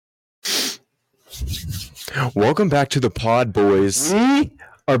Welcome back to the pod, boys. We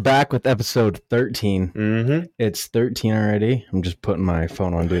are back with episode 13. Mm-hmm. It's 13 already. I'm just putting my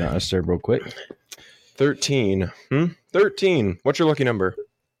phone on Do Not Disturb real quick. 13. 13. What's your lucky number?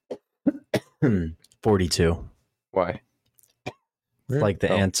 42. Why? It's like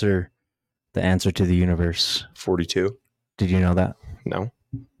the answer to the universe. 42. Did you know that? No.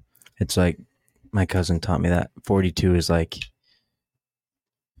 It's like my cousin taught me that 42 is like,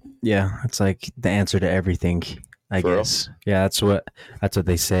 yeah, it's like the answer to everything, I For guess. Yeah, that's what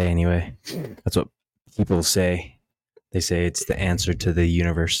they say anyway. That's what people say. They say it's the answer to the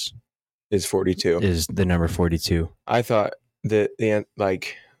universe Is 42. is the number 42. I thought that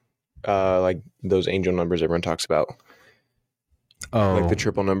like those angel numbers everyone talks about. Oh, Like the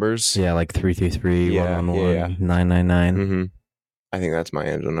triple numbers. yeah, like 333, Yeah, 111, yeah. 999, Mm-hmm. I think that's my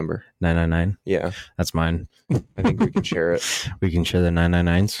angel number. 999. Yeah. That's mine. I think we can share it. We can share the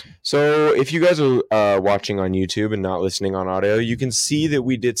 999s. So if you guys are watching on YouTube and not listening on audio, you can see that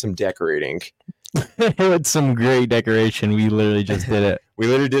we did some decorating. It's some great decoration. We literally just did it We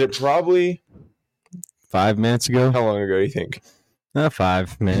literally did it probably 5 minutes ago. how long ago do you think?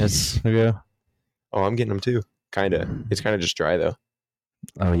 5 minutes ago. Oh, I'm getting them too. Kinda. It's kind of just dry though.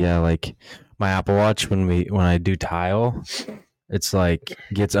 Oh yeah, like my Apple Watch when I do tile, it's like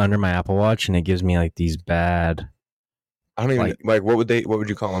gets under my Apple Watch and it gives me like these bad. I don't even like what would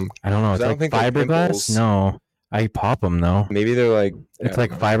you call them? I don't know. It's I don't like think they're fiberglass. pimples. No, I pop them though. Maybe they're like It's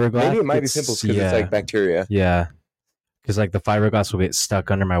like fiberglass. Maybe it might be It's- pimples because yeah. it's like bacteria. Yeah, because like the fiberglass will get stuck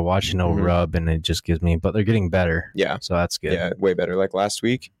under my watch and it'll Mhm. rub, and it just gives me. But they're getting better, Yeah, so that's good. yeah, way better. Like last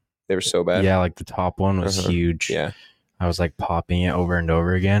week, they were so bad. Yeah, like the top one was Uh-huh. huge. Yeah. I was like popping it over and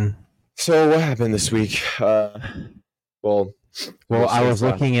over again. So what happened this week? Well, I was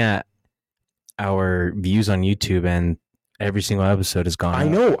looking at our views on YouTube, and every single episode is gone. I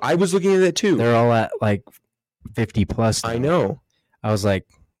know. I was looking at it too. They're all at like 50 plus. I know. I was like,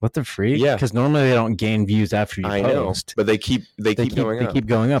 what the freak? Yeah. Because normally they don't gain views after you I know. post. But they keep going up. They keep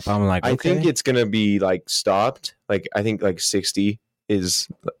going up. I'm like, I okay. think it's gonna be like stopped. Like I think like 60 is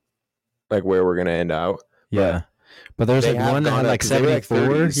like where we're gonna end out. Yeah. But there's They like have one that gone had up like 'cause they were, like,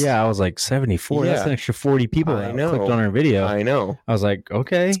 74. 30s. Yeah, I was like 74. That's Yeah. an extra 40 people I that know. clicked on our video. I know. I was like,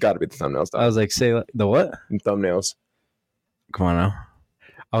 okay. It's got to be the thumbnail stuff. I was like, say the what? Thumbnails. Come on now.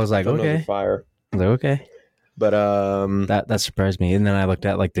 I was like, Thumbnails are okay. fire. I was like, okay. But That surprised me. And then I looked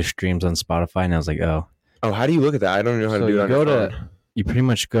at like the streams on Spotify and I was like, oh. oh, how do you look at that? I don't know how to do it on your phone. You pretty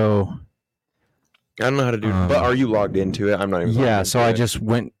much go. I don't know how to do it. But are you logged into it? I'm not even. Yeah, logged so into I it. just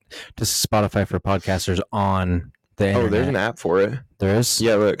went to Spotify for podcasters on the internet. Oh, there's an app for it. There is?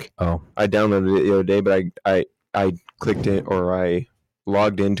 Yeah, look. Oh. I downloaded it the other day, but I clicked it or I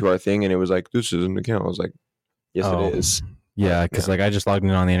logged into our thing and it was like, this is an account. I was like, yes, Oh. it is. Yeah, because Yeah. like I just logged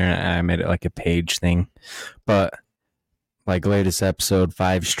in on the internet and I made it like a page thing. But like latest episode,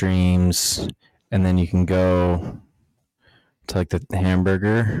 5 streams, and then you can go to like the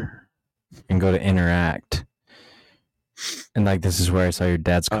hamburger and go to interact. And like this is where I saw your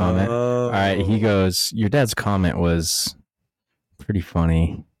dad's comment. Oh. All right, he goes, your dad's comment was pretty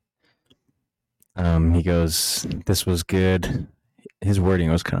funny. He goes, this was good. His wording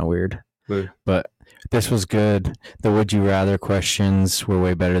was kind of weird. Weird. But this was good. The would you rather questions were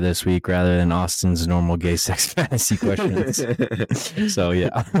way better this week rather than Austin's normal gay sex fantasy questions. So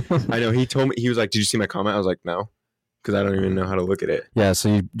yeah. I know. He told me, he was like, did you see my comment? I was like, no, because I don't even know how to look at it. Yeah, so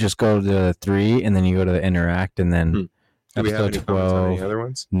you just go to 3 and then you go to the interact and then Do we have any episode comments on any 12. other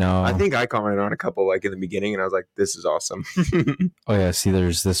ones? No. I think I commented on a couple like in the beginning and I was like, this is awesome. Oh yeah, see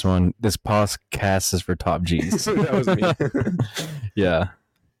there's this one. This podcast is for top G's. That was me. Yeah.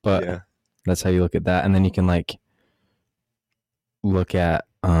 But Yeah. that's how you look at that. And then you can like look at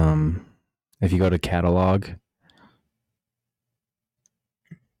if you go to catalog,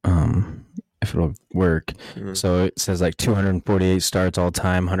 if it'll work. Mhm. So it says like 248 starts all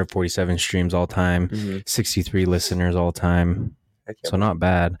time, 147 streams all time, Mhm. 63 listeners all time. Heck So not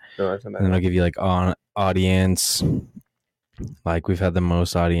bad. no, that's not And then bad. it'll give you like on audience. Like we've had the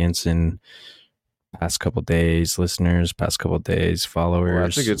most audience in past couple days, listeners, past couple days, followers. Well,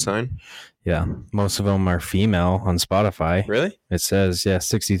 that's a good sign. Yeah. Most of them are female on Spotify. Really? It says,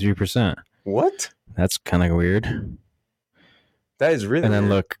 63%. What? That's kind of weird. That is really And then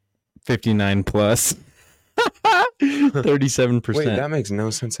weird. look, 59 plus. 37%. Wait, that makes no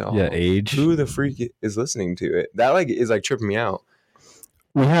sense at all. Yeah, age. Who the freak is listening to it? That like is like tripping me out.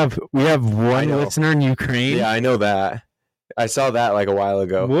 We have one know. listener in Ukraine. Yeah, I know that. I saw that like a while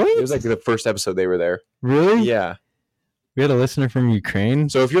ago. What? It was like the first episode they were there. Really? Yeah. We had a listener from Ukraine.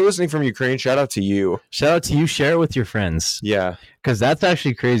 So if you're listening from Ukraine, shout out to you. Shout out to you. Share it with your friends. Yeah, Because that's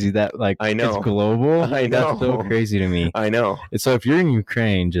actually crazy that like I know. it's global. I That's so know. crazy to me. I know. So if you're in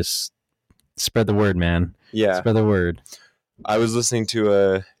Ukraine, just spread the word, man. Yeah, Spread the word. I was listening to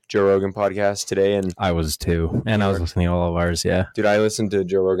a Joe Rogan podcast today, and I was too. And I was listening to all of ours, yeah. dude, I listen to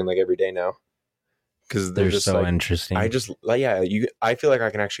Joe Rogan like every day now because They're just so like, interesting. I just like, yeah, I feel like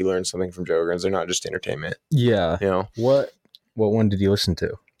I can actually learn something from Joe Rogan's. They're not just entertainment, yeah. you know. What one did you listen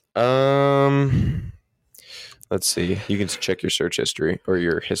to? Let's see. You can check your search history or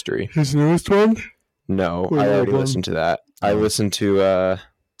your history. His newest one? No, Wait, I already hold on. listened to that. I listened to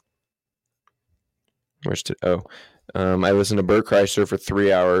I listened to Bert Kreischer for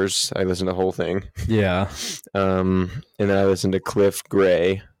 3 hours. I listened to the whole thing. Yeah. And then I listened to Cliff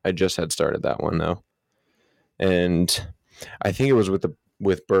Gray. I just had started that one though. And I think it was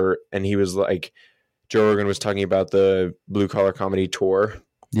with Bert, and he was like, Joe Rogan was talking about the Blue Collar Comedy Tour.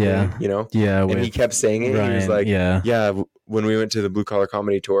 Yeah. You know? Yeah. And he kept saying it. Ryan, He was like, yeah. When we went to the Blue Collar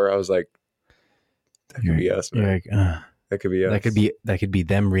Comedy Tour, I was like, that could be us, man. You're like, That could be us. that could be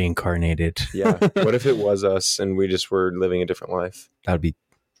them reincarnated. Yeah. What if it was us and we just were living a different life? That would be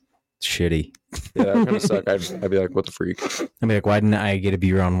shitty. Yeah, that kind of suck. I'd be like, what the freak? I'd be like, why didn't I get to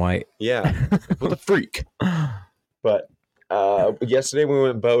be Ron White? Yeah. What the freak? But yesterday we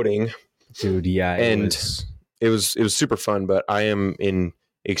went boating. Dude, yeah. And it was super fun, but I am in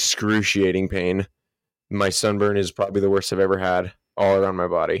excruciating pain. My sunburn is probably the worst I've ever had all around my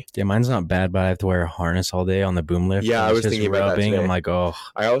body. Yeah, mine's not bad, but I have to wear a harness all day on the boom lift. Yeah, and I it's was just thinking about that today. I'm like, oh.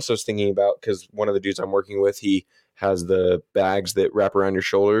 I also was thinking about, because one of the dudes I'm working with, he has the bags that wrap around your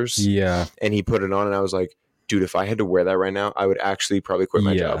shoulders. Yeah. And he put it on, and I was like, dude, if I had to wear that right now, I would actually probably quit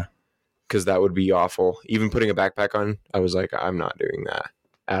my job. Because that would be awful. Even putting a backpack on, I was like, I'm not doing that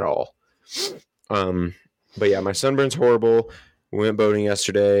at all. But yeah, my sunburn's horrible. We went boating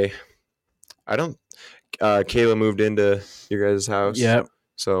yesterday. Kayla moved into your guys' house. Yep.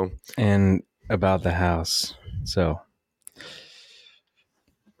 So. And about the house. So.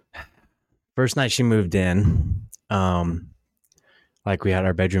 First night she moved in, like we had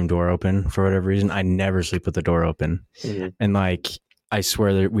our bedroom door open for whatever reason. I never sleep with the door open. Mm-hmm. And like, I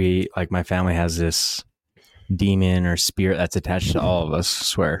swear that my family has this demon or spirit that's attached to all of us, I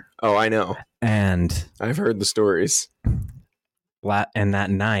swear. Oh, I know. And I've heard the stories. And that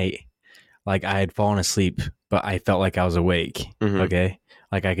night, like I had fallen asleep, but I felt like I was awake. Mm-hmm. Okay.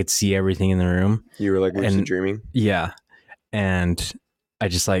 Like I could see everything in the room. You were like lucid dreaming? Yeah. And I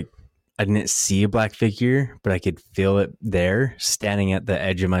just I didn't see a black figure, but I could feel it there standing at the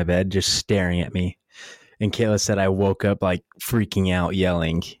edge of my bed, just staring at me. And Kayla said I woke up like freaking out,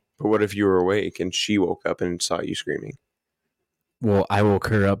 yelling. But what if you were awake and she woke up and saw you screaming? Well, I woke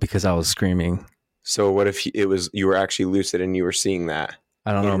her up because I was screaming. So what if you were actually lucid and you were seeing that?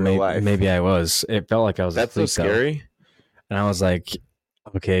 I don't know. Maybe I was. It felt like I was. That's so scary. Though. And I was like,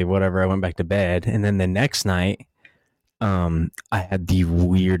 okay, whatever. I went back to bed. And then the next night, I had the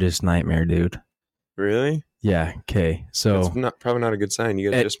weirdest nightmare, dude. Really? Yeah. Okay. So that's probably not a good sign.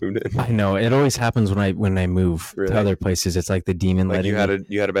 You guys just moved in. I know it always happens when I move to other places. It's like the demon. Like you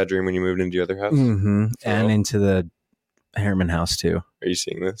had a bedroom when you moved into your other house, and into the Harriman house too. Are you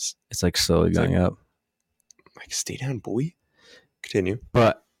seeing this? It's like slowly going up. Like, stay down, boy. Continue.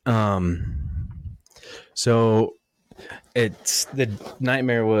 But so it's the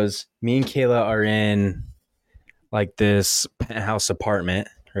nightmare was me and Kayla are in like this penthouse apartment,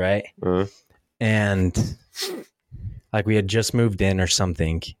 right? Uh-huh. And like we had just moved in or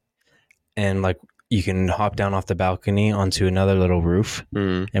something, and like you can hop down off the balcony onto another little roof,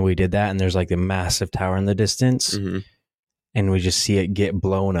 and we did that. And there's like a massive tower in the distance, and we just see it get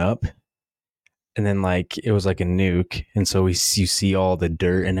blown up, and then like it was like a nuke, and so you see all the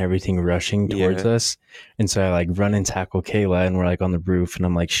dirt and everything rushing towards us, and so I like run and tackle Kayla, and we're like on the roof, and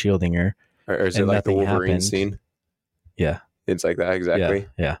I'm like shielding her. Or is it like the Wolverine scene? Yeah, it's like that exactly.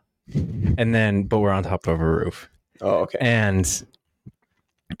 Yeah. And then, but we're on top of a roof. Oh, okay. And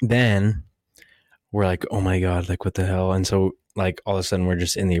then we're like, oh my God, like what the hell? And so like all of a sudden we're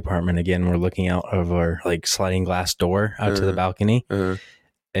just in the apartment again. We're looking out of our like sliding glass door out to the balcony.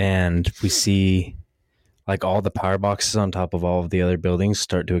 And we see like all the power boxes on top of all of the other buildings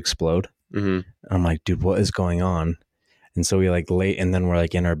start to explode. I'm like, dude, what is going on? And so we like and then we're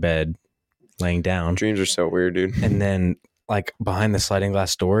like in our bed laying down. Dreams are so weird, dude. And then like behind the sliding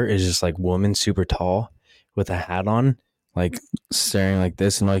glass door is just like woman super tall with a hat on, like staring like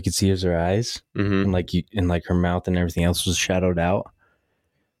this, and all you could see is her eyes, and like her mouth and everything else was shadowed out.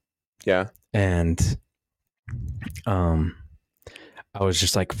 Yeah. And I was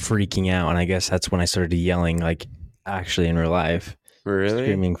just like freaking out, and I guess that's when I started yelling like actually in real life, Really?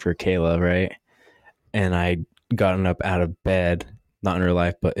 screaming for Kayla, right? And I gotten up out of bed, not in real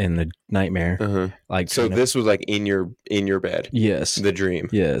life, but in the nightmare. Uh-huh. Like, So this was like in your bed. yes, The dream.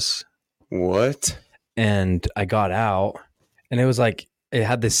 yes. What? And I got out, and it was like it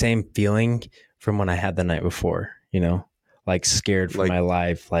had the same feeling from when I had the night before. You know, like scared for Like- my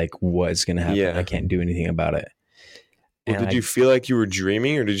life. Like, what's gonna happen? Yeah. I can't do anything about it. Well, And did you feel like you were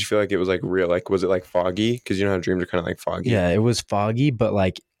dreaming, or did you feel like it was like real? Like, was it like foggy? Because you know how dreams are kind of like foggy. Yeah, it was foggy, but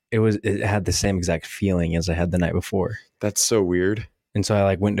like it had the same exact feeling as I had the night before. That's so weird. And so I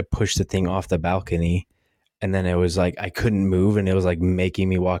like went to push the thing off the balcony, and then it was like I couldn't move, and it was like making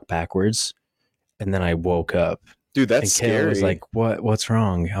me walk backwards. And then I woke up. Dude, that's And scary. Kayla was like, "What's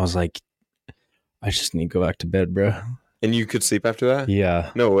wrong?" I was like, "I just need to go back to bed, bro." and you could sleep after that?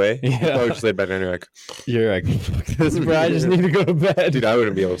 Yeah, No way. Yeah. You probably just laid back down and you're like, you're like, "Fuck this, bro. I just need to go to bed." dude, I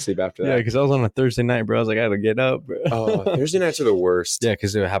wouldn't be able to sleep after Yeah, that. because I was on a Thursday night, bro. I was like, I gotta get up, bro. Oh, Thursday nights are the worst. Yeah,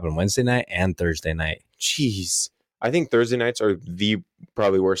 because it happened Wednesday night and Thursday night. Jeez. I think Thursday nights are the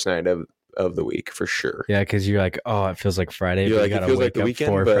probably worst night of the week for sure. Yeah, because you're like, oh, it feels like Friday. You're but like, you it gotta feels like wake the up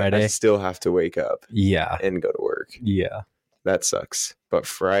weekend, for but Friday. I still have to wake up Yeah, and go to work. yeah. That sucks. But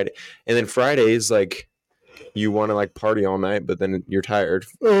Friday, and then Fridays, like, you want to like party all night, but then you're tired.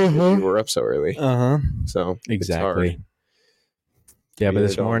 You were up so early. So it's hard. Exactly. Yeah, but Being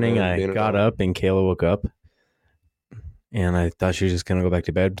this an adult, morning man, I being an got adult. up and Kayla woke up, and I thought she was just gonna go back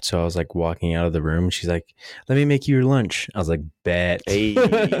to bed. So I was like walking out of the room. She's like, "Let me make you your lunch." I was like, "Bet." Hey,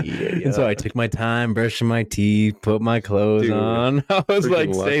 And so I took my time, brushing my teeth, put my clothes Dude, on. I was freaking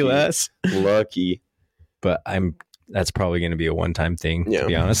like, "Say lucky. less." Lucky. But that's probably going to be a one-time thing, Yeah. to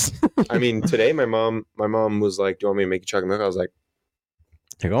be honest. I mean, today my mom was like, "Do you want me to make you chocolate milk?" I was like,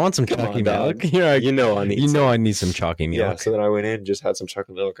 Like, I want some Come on, chalky dog. milk. You're like, "You know, I need some." I need some chalky milk. Yeah. So then I went in, just had some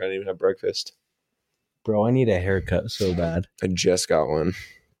chocolate milk. I didn't even have breakfast. Bro, I need a haircut so bad. I just got one.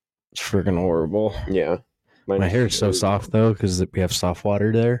 It's freaking horrible. Yeah. My hair is so soft though, because we have soft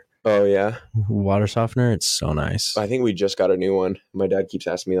water there. Oh yeah. Water softener. It's so nice. I think we just got a new one. My dad keeps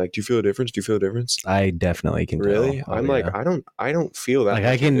asking me like, "Do you feel a difference? Do you feel a difference?" I definitely can Really? tell. Oh, I'm like, yeah. I don't feel that. like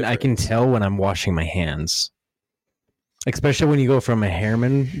much of a I can difference. tell when I'm washing my hands. Especially when you go from a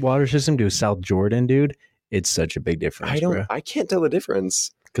Harriman water system to a South Jordan, dude. It's such a big difference. I can't tell the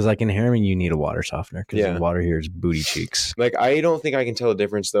difference. Because like in Harriman, you need a water softener because Yeah. the water here is booty cheeks. Like I don't think I can tell the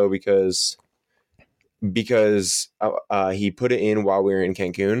difference though because he put it in while we were in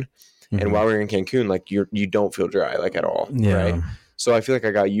Cancun, and Mhm. while we were in Cancun, like you don't feel dry like at all, Yeah. right? So I feel like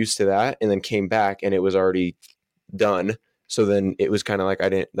I got used to that, and then came back and it was already done. So then it was kind of like I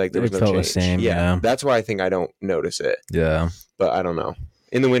didn't like there was It no felt the change. same, yeah. That's why I think I don't notice it, Yeah. but I don't know.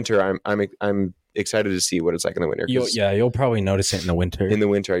 In the winter, I'm excited to see what it's like in the winter. 'Cause You'll probably notice it in the winter. in the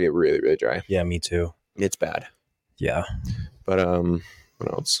winter I get really really dry. Yeah, me too. It's bad. Yeah. But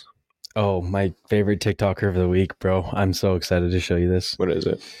what else? Oh, my favorite TikToker of the week, bro. I'm so excited to show you this. What is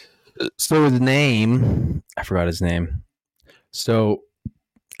it? So his name, I forgot his name. So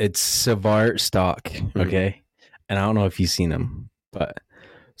it's Savart Stock, okay? And I don't know if you've seen him, but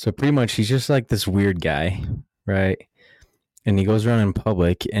so pretty much he's just like this weird guy, right? And he goes around in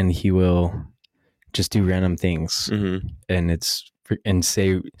public and he will just do random things, Mm-hmm. and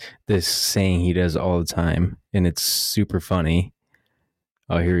say this saying he does all the time, and it's super funny.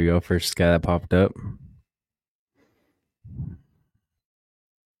 Oh, here we go. First guy that popped up.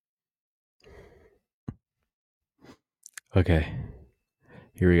 Okay,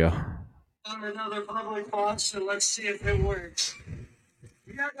 here we go. On another public faucet, let's see if it works.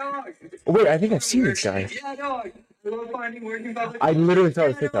 Yeah, dog. Wait, I think I've seen this guy. Yeah, dog. I love finding working public I literally saw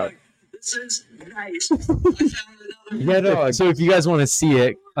faucets. his TikTok. Dog. This is nice. I found another. Yeah, dog. So if you guys want to see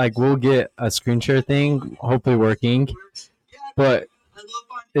it, like we'll get a screen share thing, hopefully working. Yeah, But I love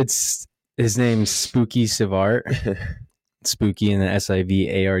finding. it's his name's Spooky Savart. Spooky and the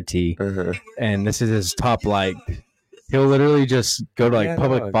SIVART. Uh-huh. And this is his top like he'll literally just go to like Yeah,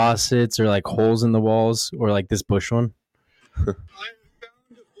 public dog. faucets or like holes in the walls or like this bush one. I found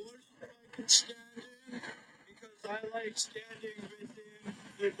a bush that I can stand in because I like standing within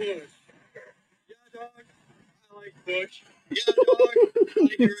the bush. Yeah, dog. I like bush. Yeah, dog.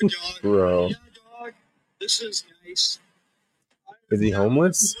 Like you're a dog. Bro. Yeah, dog. This is nice. Is he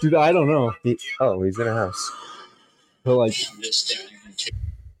homeless? Dude, I don't know. He's in a house. But like This time.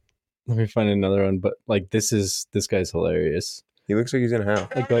 let me find another one, but like this guy's hilarious. He looks like he's in a house.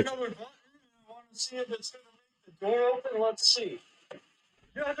 I found another button. I want to see if it's going to make the door open. Let's see.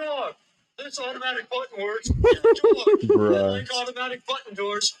 Yeah, dog. This automatic button works. Yeah, dog. I Bruh. like automatic button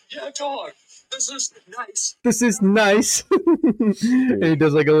doors. Yeah, dog. This is nice. This is nice. And he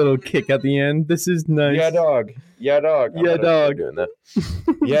does like a little kick at the end. This is nice. Yeah, dog. Yeah, dog. Yeah, dog. Doing that.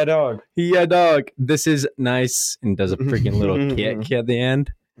 Yeah, dog. Yeah, dog. This is nice. And does a freaking little kick at the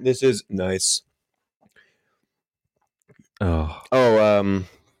end. This is nice. Oh,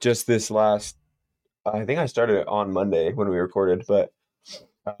 Just this last. I think I started it on Monday when we recorded, but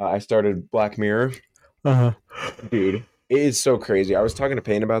I started Black Mirror. Dude, it is so crazy. I was talking to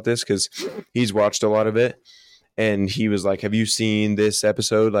Payne about this because he's watched a lot of it, and he was like, "Have you seen this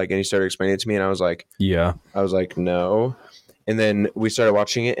episode?" Like, and he started explaining it to me, and I was like, yeah. "No." And then we started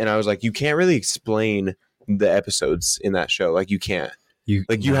watching it, and I was like, "You can't really explain the episodes in that show. Like, you can't. You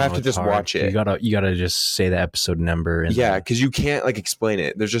have to it's just hard. watch it. You gotta just say the episode number. And Yeah, because you can't like explain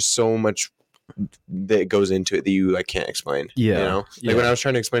it. There's just so much that goes into it that you like can't explain. Yeah, you know, like when I was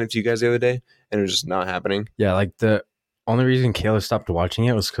trying to explain it to you guys the other day, and it was just not happening. Yeah, like the only reason Kayla stopped watching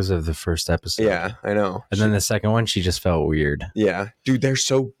it was because of the first episode. Yeah, I know. And then the second one, she just felt weird. Yeah, dude, they're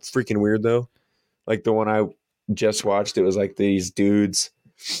so freaking weird though. Like the one I just watched, it was like these dudes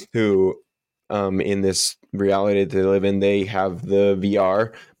who, in this reality that they live in, they have the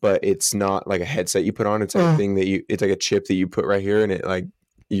VR, but it's not like a headset you put on. It's like a thing that it's like a chip that you put right here, and it like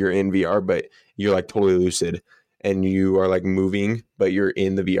you're in VR, but you're like totally lucid, and you are like moving, but you're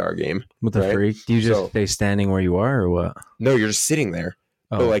in the VR game. What the freak? Do you just stay standing where you are, or what? No, you're just sitting there.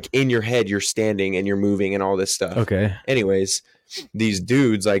 Oh. But like in your head, you're standing and you're moving and all this stuff. Okay. Anyways, these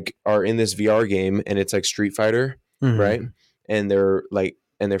dudes like are in this VR game, and it's like Street Fighter, right? And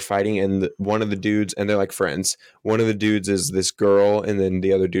they're fighting, and one of the dudes, and they're like friends. One of the dudes is this girl, and then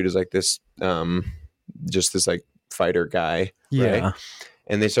the other dude is like this, just this like fighter guy. Yeah. Right?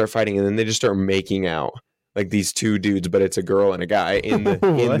 And they start fighting, and then they just start making out, like these two dudes, but it's a girl and a guy in the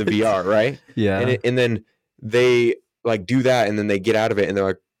VR, right? Yeah. And then they like do that, and then they get out of it, and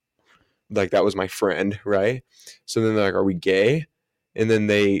they're like that was my friend, right? So then they're like, are we gay? And then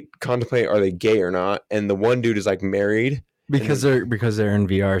they contemplate, are they gay or not? And the one dude is like married because they're in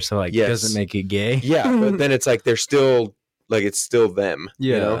VR, so like it doesn't make it gay. Yeah, but then it's like they're still like it's still them.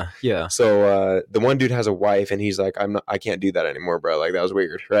 Yeah, you know? Yeah. So the one dude has a wife, and he's like, I can't do that anymore, bro. Like that was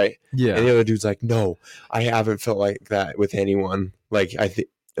weird, right? Yeah. And the other dude's like, no, I haven't felt like that with anyone. Like I think.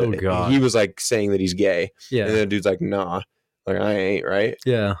 Oh god. He was like saying that he's gay. Yeah. And the dude's like, nah, like I ain't, right?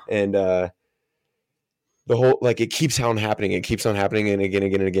 Yeah. And the whole like it keeps on happening. It keeps on happening, and again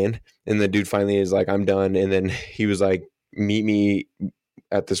and again. And the dude finally is like, I'm done. And then he was like, meet me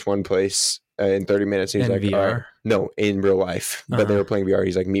at this one place in 30 minutes. And he's like, VR? all right. No, in real life. But they were playing VR.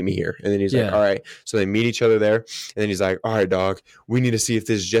 He's like, meet me here. And then he's like, all right. So they meet each other there. And then he's like, all right, dog, we need to see if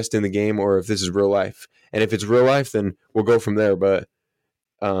this is just in the game or if this is real life. And if it's real life, then we'll go from there. But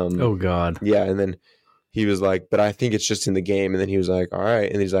oh god. Yeah. And then he was like, but I think it's just in the game. And then he was like, all right.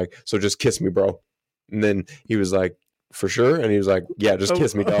 And he's like, so just kiss me, bro. And then he was like, for sure. And he was like, yeah, just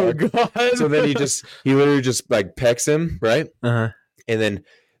kiss me, dog. Oh god. So then he literally just like pecks him, right? Uh-huh. And then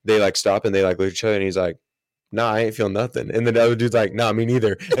they like stop and they like look at each other, and he's like, nah, I ain't feel nothing. And then the other dude's like, nah, me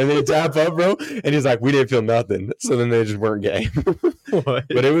neither. And they tap up, bro. And he's like, we didn't feel nothing. So then they just weren't gay. What?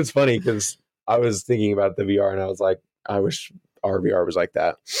 But it was funny because I was thinking about the VR, and I was like, I wish our VR was like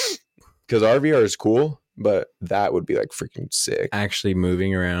that. Because our VR is cool, but that would be like freaking sick. Actually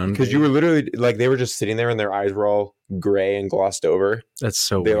moving around. Because you were literally like, they were just sitting there and their eyes were all gray and glossed over. That's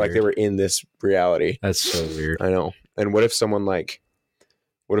so They weird. like they were in this reality. That's so weird. I know. And what if someone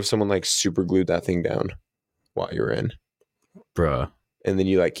super glued that thing down while you're in, Bruh. and then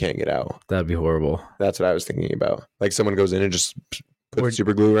you like can't get out? That'd be horrible. That's what I was thinking about. Like someone goes in and just puts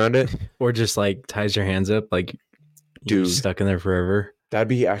super glue around it. Or just like ties your hands up, like you're Dude. stuck in there forever. That'd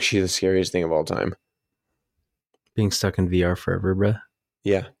be actually the scariest thing of all time. Being stuck in VR forever, bruh.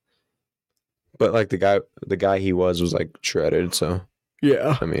 Yeah. But like the guy he was like shredded. So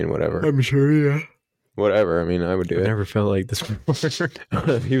Yeah. I mean, whatever. I'm sure, yeah. Whatever. I mean, I would do I've it. never felt like this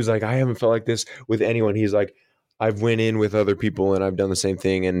before. He was like, I haven't felt like this with anyone. He's like, I've went in with other people and I've done the same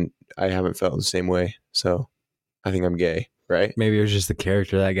thing, and I haven't felt the same way. So I think I'm gay, right? Maybe it was just the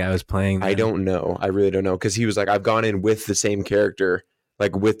character that guy was playing. I then. don't know. I really don't know. Because he was like, I've gone in with the same character,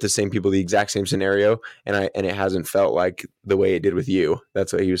 like with the same people, the exact same scenario, and it hasn't felt like the way it did with you.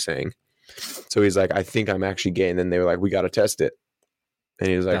 That's what he was saying. So he's like, I think I'm actually gay. And then they were like, we got to test it. And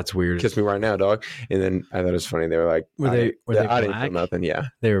he was like, That's weird. kiss me right now, dog. And then I thought it was funny. They were like, Were they I didn't feel black? nothing. Yeah.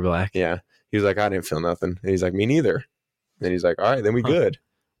 They were black. Yeah. He was like, I didn't feel nothing. And he's like, me neither. And he's like, all right, then we Huh. good.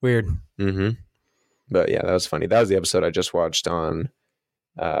 Weird. Mm-hmm. But yeah, that was funny. That was the episode I just watched on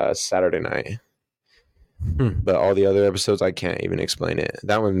Saturday night. But all the other episodes, I can't even explain it.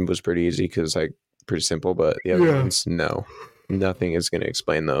 That one was pretty easy because like pretty simple. But the other ones, no, nothing is going to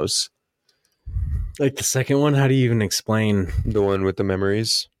explain those. Like the second one, how do you even explain? The one with the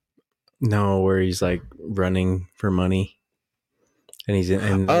memories. No, where he's like running for money, and he's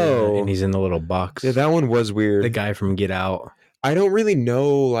in Oh. he's in the little box. Yeah, that one was weird. The guy from Get Out. I don't really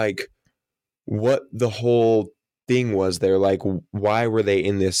know like what the whole thing was there. Like, why were they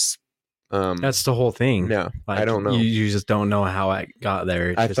in this? That's the whole thing. No, Like, I don't know. You just don't know how I got there.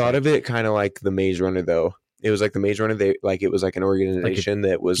 It's I just thought like of it kind of like the Maze Runner, though. It was like the Maze Runner. It was like an organization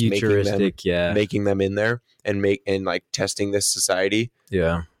that was futuristic. making them in there and like testing this society.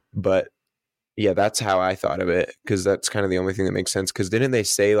 Yeah. But yeah, that's how I thought of it, because that's kind of the only thing that makes sense. Because didn't they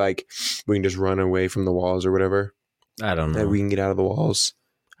say like we can just run away from the walls or whatever? I don't know. That we can get out of the walls.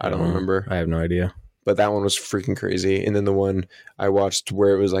 I don't remember. I have no idea. But that one was freaking crazy. And then the one I watched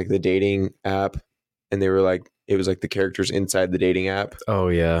where it was like the dating app, and they were like, it was like the characters inside the dating app. Oh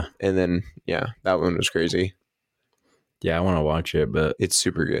yeah. And then yeah, that one was crazy. Yeah, I want to watch it, but It's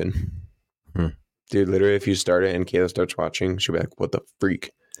super good. Hmm. Dude, literally, if you start it and Kayla starts watching, she'll be like, what the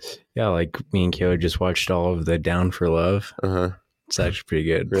freak? yeah, like me and Kayla just watched all of the Down for Love. Uh-huh. It's actually pretty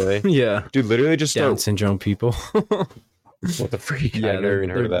good. Really? Yeah. Dude, literally just Down start. syndrome people. What the freak? Yeah, I've never even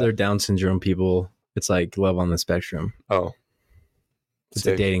heard of that. they're Down syndrome people. It's like Love on the Spectrum. Oh. It's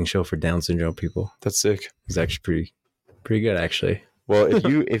Sick. a dating show for Down syndrome people. That's sick. It's actually pretty good, actually. Well,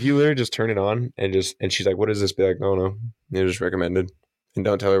 if you literally just turn it on and she's like, what is this? Be like, oh no. They're just recommended. And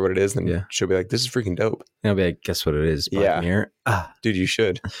don't tell her what it is, then Yeah. she'll be like, this is freaking dope. And I'll be like, guess what it is? Black Yeah. Mirror. Ah. Dude, you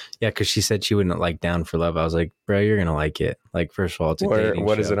should. Yeah, because she said she wouldn't like Down for Love. I was like, bro, you're gonna like it. Like, first of all, it's a dating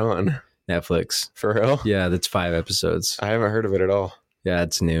What show. is it on? Netflix. For real? Yeah, that's 5 episodes. I haven't heard of it at all. Yeah,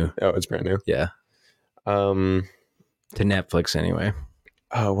 it's new. Oh, it's brand new. Yeah, Um, to Netflix anyway.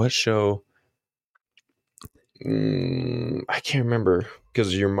 what show? I can't remember,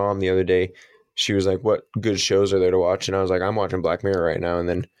 because your mom the other day, she was like, what good shows are there to watch? And I was like, I'm watching Black Mirror right now. And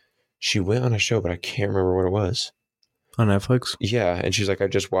then she went on a show, but I can't remember what it was. On Netflix? Yeah. And she's like, I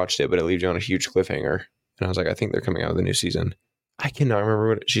just watched it, but it leaves you on a huge cliffhanger. And I was like, I think they're coming out with a new season. I cannot remember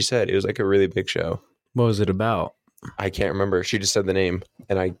what she said. It was like a really big show. What was it about? I can't remember. She just said the name,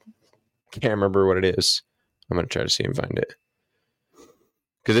 and I can't remember what it is. I'm gonna try to see and find it,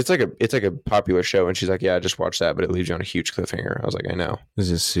 because it's like a popular show. And she's like, yeah, I just watched that, but it leaves you on a huge cliffhanger. I was like, I know. Is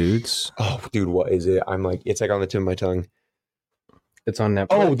it Suits? Oh, dude, what is it? I'm like, it's like on the tip of my tongue. It's on Netflix.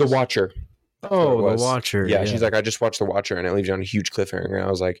 Oh, The Watcher. That's what it Oh, was. The Watcher. Yeah, she's like, I just watched The Watcher, and it leaves you on a huge cliffhanger. And I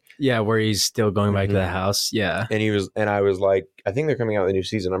was like, yeah, where he's still going back to Mhm. the house. Yeah, and I was like, I think they're coming out with a new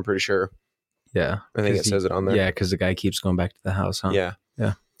season. I'm pretty sure. yeah. I think it 'Cause says it on there. Yeah, because the guy keeps going back to the house, huh? Yeah.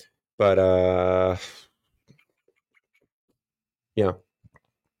 Yeah. But yeah.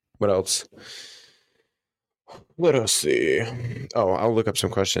 What else? Let us see. Oh, I'll look up some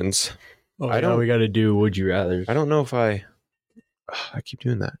questions. Oh, I I don't- know we got to do Would You Rather. I don't know if I keep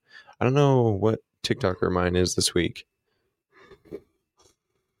doing that. I don't know what TikToker mine is this week.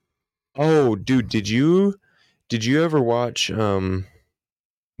 Oh, dude, did you ever watch the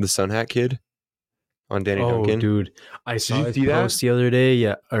Sun Hat Kid on Danny Oh, Duncan? dude, I saw you his see that? post the other day.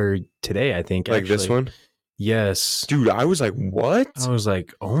 Yeah, or today, I think. Like this actually. one? Yes. Dude, I was like, what? I was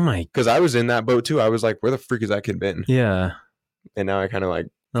like, oh my. Because I was in that boat too. I was like, where the freak has that kid been? Yeah. And now I kind of like,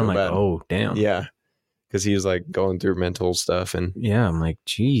 I'm feel like, bad. oh damn. yeah. Because he was like going through mental stuff. And Yeah. I'm like,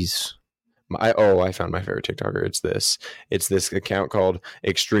 geez. I found my favorite TikToker. It's this account called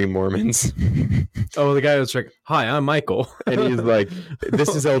Extreme Mormons. Oh, the guy was like, hi, I'm Michael. And he's like,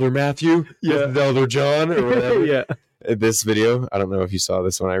 this is Elder Matthew. Yeah. This is Elder John or whatever. yeah. This video, I don't know if you saw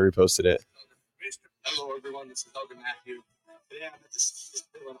this when I reposted it. Hello, everyone. This is Elder Matthew. Today I'm at this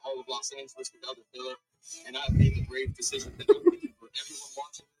bill in all of Los Angeles with Elder Filler, and I've made the brave decision that I'm going to for everyone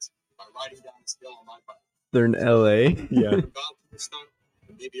watching this by writing down this bill on my bike. They're in LA. Yeah. I've gone through this stunt,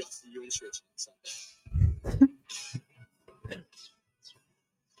 and maybe I'll see you in church next Sunday.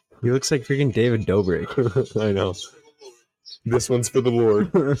 He looks like freaking David Dobrik. I know. For the Lord. This one's for the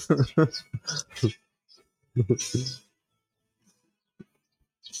Lord.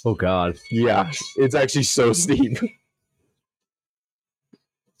 Oh God. Yeah. It's actually so steep.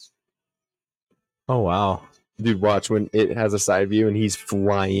 Oh wow. Dude, watch when it has a side view and he's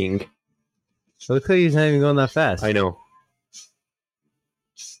flying. It looks like he's not even going that fast. I know.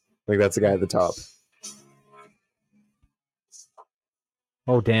 Like that's the guy at the top.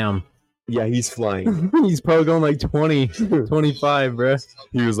 Oh damn. Yeah, he's flying. He's probably going like 20, 25, bro.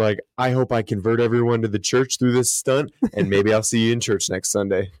 He was like, I hope I convert everyone to the church through this stunt, and maybe I'll see you in church next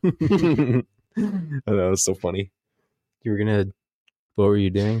Sunday. I know, it was so funny. You were gonna. What were you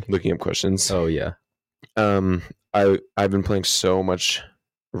doing? Looking up questions. Oh yeah. I've been playing so much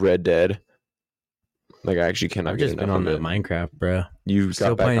Red Dead. Like I actually cannot I've get just been enough on of the it. Minecraft, bro. You Still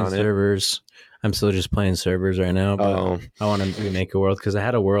got back playing on it. servers. I'm still just playing servers right now. But Oh, I want to make a world because I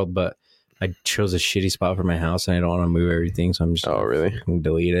had a world, but I chose a shitty spot for my house and I don't want to move everything. So I'm just oh, really? gonna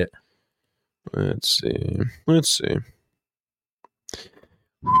delete it. Let's see. Let's see. But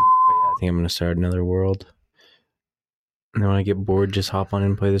yeah, I think I'm gonna start another world. And then when I get bored, just hop on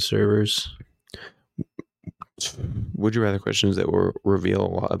and play the servers. Would you rather questions that will reveal a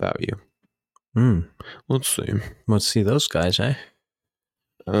lot about you? Let's see. Let's see those guys, eh?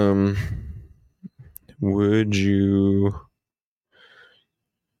 Would you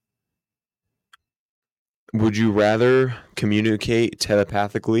rather communicate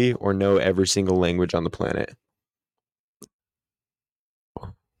telepathically or know every single language on the planet?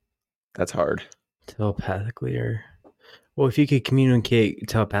 That's hard. Telepathically, or well, if you could communicate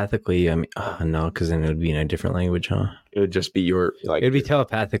telepathically, I mean, no, because then it would be in a different language, huh? It would just be your like. It'd be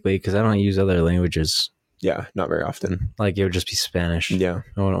telepathically because I don't use other languages. Yeah, not very often. Like it would just be Spanish. Yeah,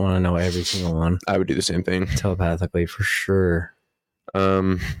 I wouldn't want to know every single one I would do the same thing. telepathically for sure.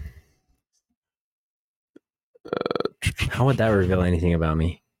 How would that reveal anything about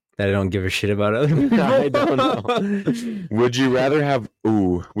me? That I don't give a shit about other people? I don't know. Would you rather have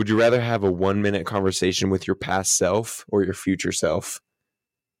a 1-minute conversation with your past self or your future self?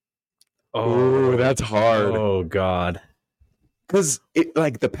 Oh, that's hard. Oh God. Because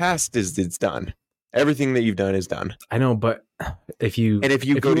the past it's done. Everything that you've done is done. I know, but if you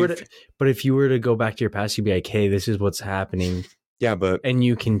were to go back to your past, you'd be like, hey, this is what's happening. Yeah, but And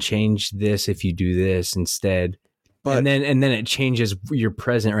you can change this if you do this instead. But and then it changes your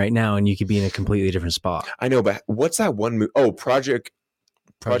present right now, and you could be in a completely different spot. I know, but what's that one movie? Oh, Project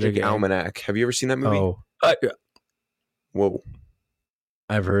Almanac. Have you ever seen that movie? Oh, Whoa,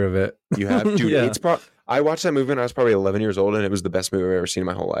 I've heard of it. you have, dude. Yeah. I watched that movie when I was probably 11 years old, and it was the best movie I've ever seen in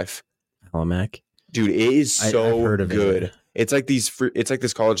my whole life. Almanac. Dude, it is so I've heard of good. it. It's like this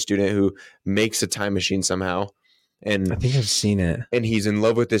college student who makes a time machine somehow, and I think I've seen it. And he's in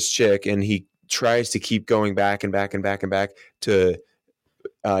love with this chick, and he tries to keep going back and back and back and back to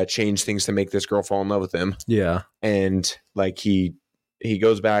change things to make this girl fall in love with him. Yeah. And like he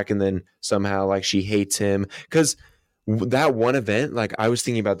goes back, and then somehow like she hates him because that one event. Like I was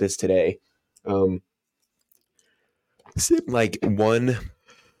thinking about this today. Like one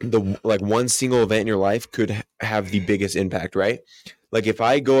single event in your life could have the biggest impact, right? Like if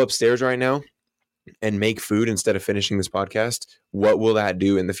I go upstairs right now and make food instead of finishing this podcast, what will that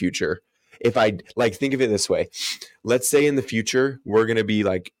do in the future? If I think of it this way, let's say in the future, we're going to be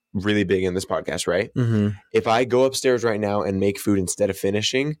like really big in this podcast, right? Mm-hmm. If I go upstairs right now and make food instead of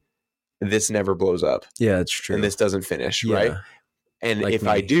finishing, this never blows up. Yeah, that's true. And this doesn't finish, Yeah. right? And Like if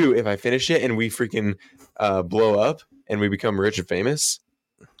me. if I finish it and we freaking blow up and we become rich and famous,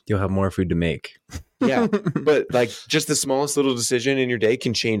 You'll have more food to make. yeah. But like just the smallest little decision in your day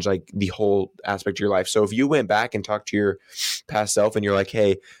can change like the whole aspect of your life. So if you went back and talked to your past self and you're like,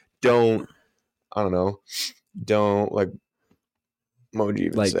 hey, what would you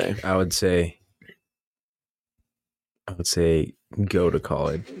even say? I would say go to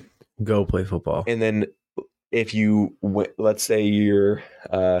college, go play football. And then if you let's say your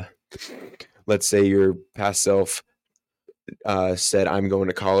past self said, I'm going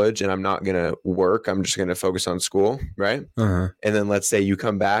to college and I'm not going to work. I'm just going to focus on school. Right. Uh-huh. And then let's say you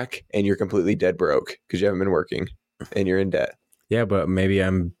come back and you're completely dead broke because you haven't been working and you're in debt. Yeah, but maybe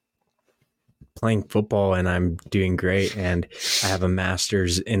I'm playing football and I'm doing great and I have a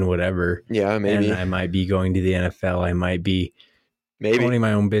master's in whatever. Yeah, maybe. And I might be going to the NFL. I might be maybe owning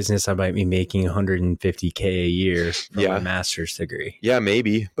my own business. I might be making $150K a year for my master's degree. Yeah,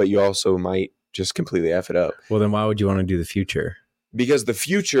 maybe. But you also might just completely F it up. Well, then why would you want to do the future? Because the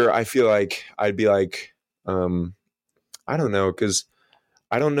future, I feel like I'd be like, I don't know, because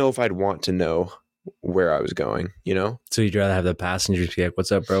I don't know if I'd want to know where I was going, you know? So you'd rather have the passengers be like,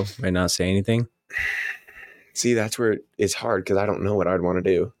 what's up, bro? And not say anything? See, that's where it's hard because I don't know what I'd want to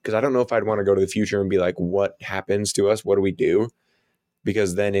do. Because I don't know if I'd want to go to the future and be like, what happens to us? What do we do?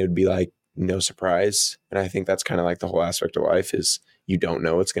 Because then it would be like no surprise. And I think that's kind of like the whole aspect of life is you don't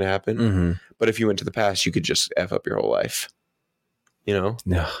know what's going to happen. Mm-hmm. But if you went to the past, you could just F up your whole life, you know?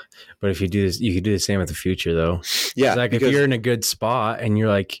 No, but if you do this, you could do the same with the future though. Yeah. Like if you're in a good spot and you're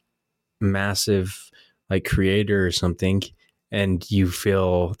like massive, like creator or something, and you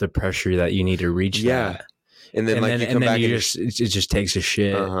feel the pressure that you need to reach that. And then like you come back and it just takes a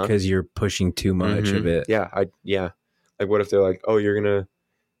shit because you're pushing too much of it. Yeah. Like what if they're like, oh, you're gonna,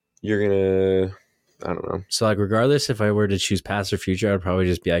 I don't know. So like, regardless if I were to choose past or future, I'd probably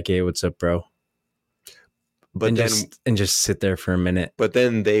just be like, hey, what's up, bro? But and then just sit there for a minute. But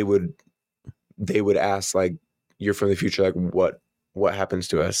then they would ask like, you're from the future. Like what happens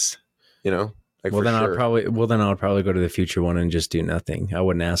to us? You know? Like, Well, for then sure. I would probably go to the future one and just do nothing. I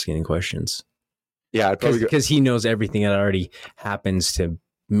wouldn't ask any questions Yeah, I'd probably. because he knows everything that already happens to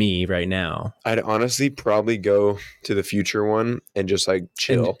me right now, I'd honestly probably go to the future one and just like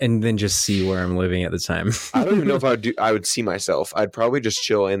chill. and then just see where I'm living at the time. I don't even know if I would see myself. I'd probably just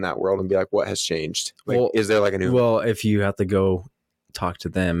chill in that world and be like, what has changed? Like, Well, is there like a new? Well, if you have to go talk to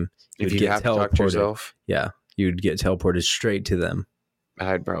them, if you'd you get have to talk to teleported. yourself, Yeah, you'd get teleported straight to them.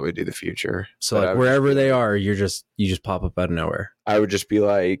 I'd probably do the future. So But I like would just wherever be they like- are, you just pop up out of nowhere. I would just be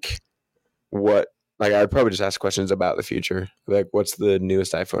like, what? Like, I'd probably just ask questions about the future. Like, what's the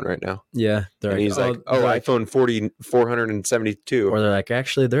newest iPhone right now? Yeah, And he's like, they're iPhone 472. or they're like,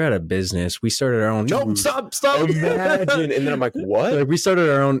 actually, they're out of business. We started our own. Nope, Dude, stop. Imagine. And then I'm like, what? Like, we started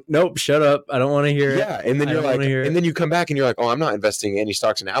our own. Nope, shut up. I don't want to hear it. Yeah, and then I you're don't like, wanna hear it. and then you come back and you're like, oh, I'm not investing any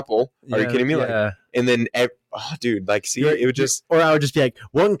stocks in Apple. Are you kidding me? Like, Yeah. and then, oh, dude, like, see, it would just, Or I would just be like,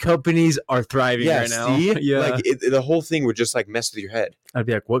 what companies are thriving yeah, right now? see, Yeah. like the whole thing would just like mess with your head. I'd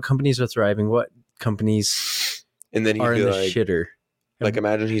be like, what companies are thriving? What companies And then he'd are be in the like, shitter?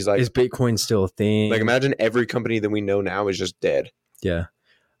 imagine he's like, Is Bitcoin still a thing? like, imagine every company that we know now is just dead. Yeah.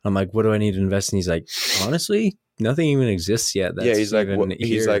 I'm like, what do I need to invest in? He's like, honestly, nothing even exists yet. That's Yeah, he's like, even what,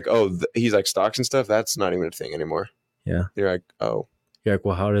 he's here. like, oh, he's like stocks and stuff. That's not even a thing anymore. Yeah. You're like, oh, You're like,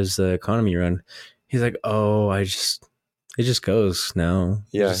 well, how does the economy run? He's like, oh, it just goes now.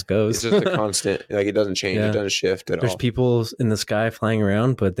 Yeah, It just goes. it's just a constant. Like, it doesn't change. Yeah. It doesn't shift at There's all. people in the sky flying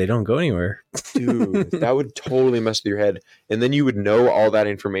around, but they don't go anywhere. Dude, that would totally mess with your head. And then you would know all that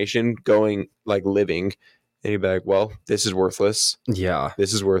information going, like, living. And you'd be like, well, this is worthless. Yeah.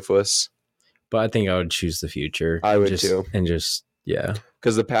 This is worthless. But I think I would choose the future. I would just, too. And just, yeah.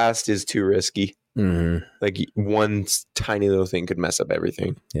 Because the past is too risky. hmm Like, one tiny little thing could mess up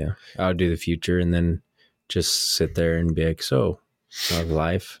everything. Yeah. I would do the future and then just sit there and be like, so, how's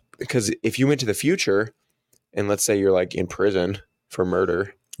life? Because if you went to the future, and let's say you're, like, in prison for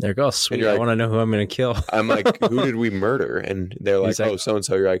murder, There goes. Sweet. you're I like- want to know who I'm going to kill. I'm like, who did we murder? And they're like, He's like- oh,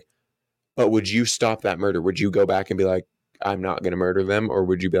 so-and-so. You're like, but would you stop that murder? Would you go back and be like, I'm not going to murder them? Or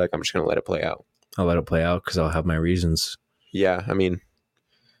would you be like, I'm just going to let it play out? I'll let it play out because I'll have my reasons. Yeah, I mean,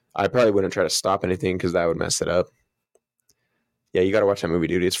 I probably wouldn't try to stop anything because that would mess it up. Yeah, you got to watch that movie,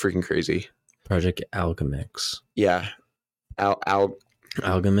 dude. It's freaking crazy. Project Alchemix. Yeah.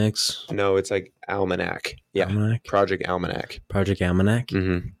 Alchemix? No, it's like Almanac. Yeah. Almanac? Project Almanac. Project Almanac?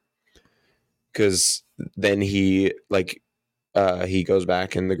 Mm-hmm. Because then he goes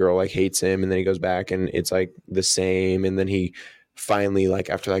back and the girl like hates him, and then he goes back and it's like the same, and then he finally, like,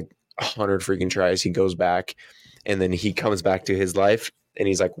 after like 100 freaking tries, he goes back, and then he comes back to his life, and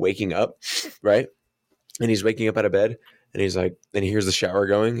he's like waking up, right? And he's waking up out of bed, and he's like, and he hears the shower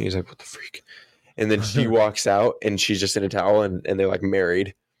going, and he's like, what the freak? And then she walks out, and she's just in a towel, and they're like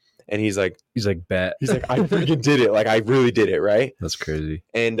married, and he's like, Bet. I freaking did it, like I really did it, right? That's crazy.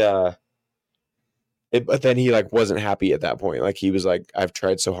 And but then he like wasn't happy at that point. Like he was like, I've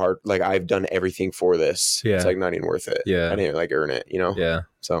tried so hard, like I've done everything for this. Yeah. It's like not even worth it. Yeah. I didn't like earn it, you know? Yeah.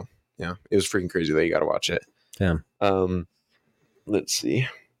 So yeah, it was freaking crazy though. You got to watch it. Damn. Let's see.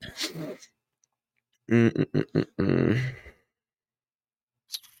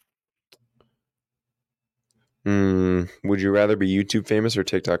 Would you rather be YouTube famous or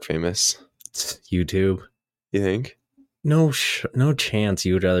TikTok famous? It's YouTube. You think? No chance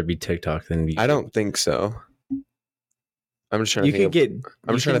you would rather be TikTok than be. I don't think so. I'm just trying You to can think get.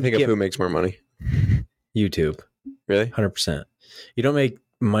 I'm just trying to think of who makes more money. YouTube. Really? 100%. You don't make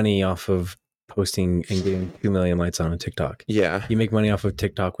money off of posting and getting 2 million likes on a TikTok. Yeah. You make money off of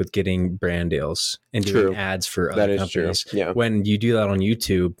TikTok with getting brand deals and doing True. ads for That other is true. companies. Yeah. When you do that on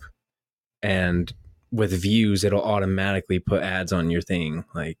YouTube and with views, it'll automatically put ads on your thing.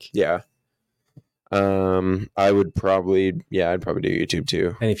 Like, Yeah. I'd probably do YouTube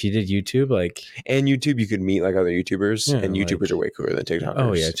too. and if you did YouTube, like, And YouTube, you could meet like other YouTubers, Yeah, and YouTubers like- are way cooler than TikTokers.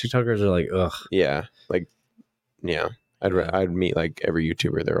 oh yeah, TikTokers are like, ugh, Yeah. Like, yeah. I'd meet like every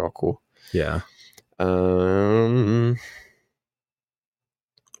YouTuber. They're all cool. yeah. Um,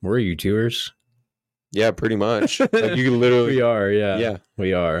 We're YouTubers. yeah, pretty much. Like you can literally. We are, yeah. Yeah.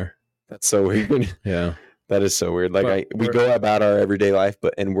 We are. That's so weird. Yeah. That is so weird. Like But we we're- go about our everyday life,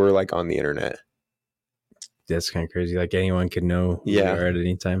 and we're like on the internet That's kind of crazy. Like anyone could know who Yeah. we are at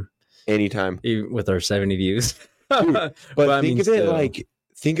any time, anytime. even with our 70 views. Dude, But I think mean, of it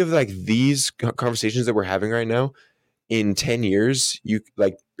still. like these conversations that we're having right now. In 10 years, you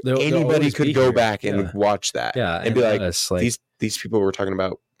like They'll anybody always could be go here. back and yeah. watch that, Yeah, and be like, us, these people were talking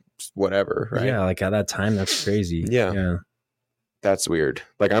about whatever, right? yeah, like at that time, that's crazy. Yeah. yeah. That's weird.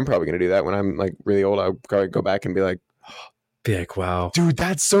 Like I'm probably gonna do that when I'm like really old. I'll probably go back and be like, Be like, wow. Dude,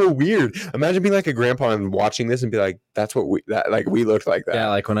 that's so weird. Imagine being like a grandpa and watching this and be like, that's what we looked like that. Yeah,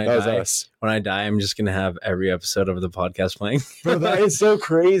 like when I That was die, us. I'm just gonna have every episode of the podcast playing. Bro, that is so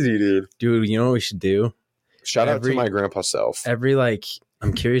crazy, dude. Dude, you know what we should do? Shout out to my grandpa self.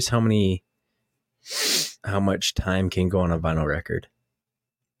 I'm curious how much time can go on a vinyl record.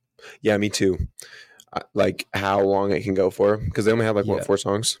 Yeah, me too. Like how long it can go for, because they only have like Yeah. 4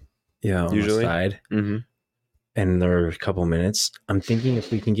 songs? Yeah, on Usually. the side. Mm-hmm. And there are a couple minutes. I'm thinking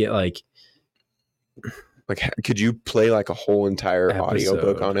if we can get like could you play like a whole entire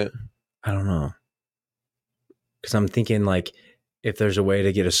audiobook Episode. on it? I don't know. Because I'm thinking like if there's a way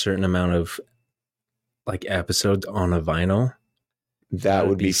to get a certain amount of like episodes on a vinyl, That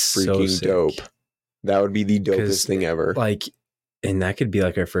would be freaking sick. dope. That would be the 'Cause, dopest thing ever. like, and that could be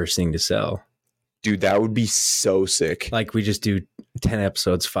like our first thing to sell. Dude, that would be so sick. Like we just do 10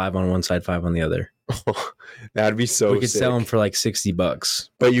 episodes, 5 on one side, 5 on the other. That'd be so we could sick. sell them for like $60.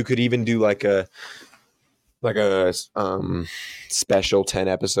 But you could even do like a special 10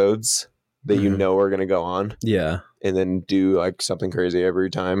 episodes that you Mhm. know are gonna go on, Yeah. and then do like something crazy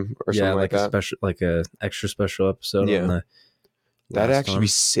every time or Yeah, something like a that. special, like a extra special episode Yeah. on the That'd last actually one. be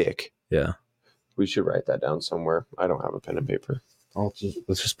sick. Yeah. We should write that down somewhere. I don't have a pen and paper.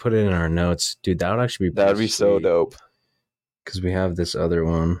 Let's just put it in our notes. Dude, that would actually be That'd be so dope. Because we have this other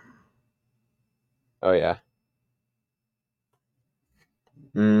one. Oh yeah.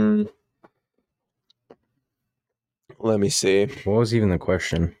 Let me see. What was even the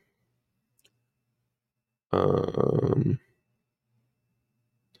question?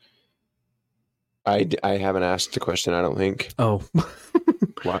 I haven't asked the question. I don't think. Oh,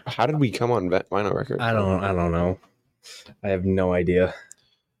 How did we come on vinyl record? I don't know. I have no idea.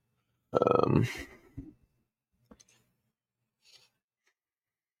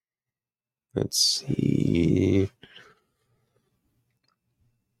 Let's see.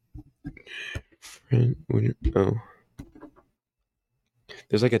 Oh,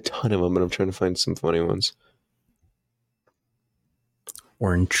 there's like a ton of them, but I'm trying to find some funny ones.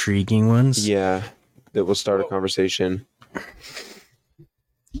 Or intriguing ones. Yeah, that will start a conversation.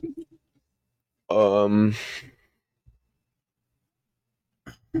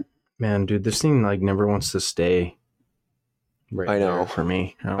 Man, dude, this thing like never wants to stay. Right I know. there for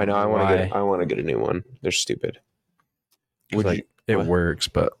me. I know. I want to get a new one. They're stupid. Would Like, you? it what? works,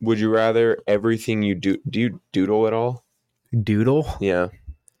 but Would you rather everything you do? Do you doodle at all? doodle. Yeah.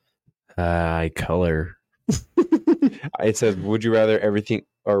 I color. It says, would you rather everything,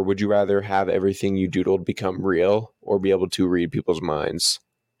 or would you rather have everything you doodled become real, or be able to read people's minds?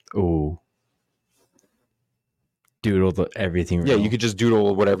 Ooh. Doodle everything. Yeah, real. you could just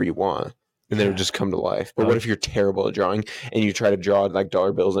doodle whatever you want, and then it would Yeah. just come to life. But what if you're terrible at drawing, and you try to draw like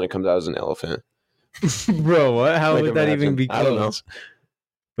dollar bills, and it comes out as an elephant? Bro, what? How Like, would that even imagine. be I don't know. close?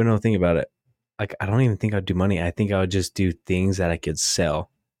 But no, think about it. Like, I don't even think I'd do money. I think I would just do things that I could sell.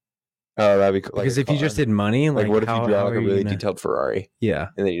 Oh, that'd be cool. Because if you just did money, like what if how- you draw how like a are you really gonna- detailed Ferrari, Yeah,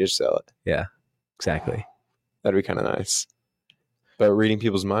 and then you just sell it? exactly. That'd be kind of nice. But reading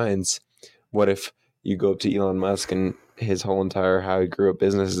people's minds, what if you go up to Elon Musk and his whole entire how he grew up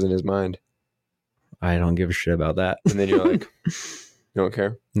business is in his mind, I don't give a shit about that. and then you're like, you don't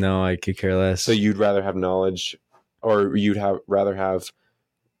care? No, I could care less. So you'd rather have knowledge, or rather have,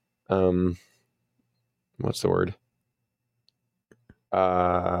 what's the word?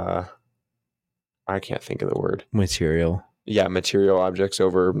 I can't think of the word. material. Yeah, material objects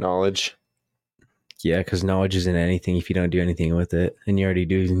over knowledge. Yeah, because knowledge isn't anything if you don't do anything with it, and you're already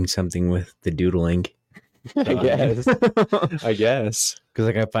doing something with the doodling. I guess. I guess. Because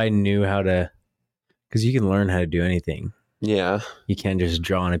like if I knew how to, because you can learn how to do anything. Yeah, You can't just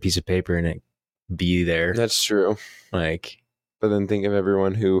draw on a piece of paper and it be there. that's true. Like, But then think of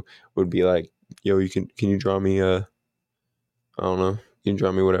everyone who would be like, "Yo, can you draw me I don't know, you can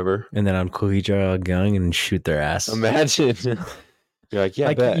draw me whatever." and then I'd quickly draw a gun and shoot their ass. Imagine. You're like, yeah,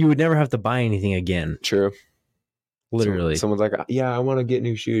 like bet. you would never have to buy anything again. True. Literally. Someone's like, "Yeah, I want to get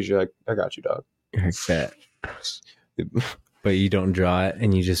new shoes." You're like, "I got you, dog." Like that. But you don't draw it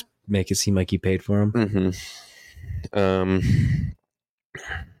and you just make it seem like you paid for them. Mm-hmm.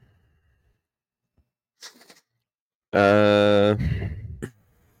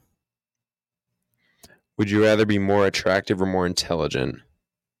 Would you rather be more attractive or more intelligent?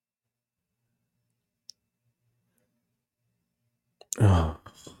 Oh.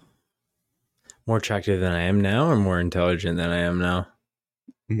 More attractive than I am now or more intelligent than I am now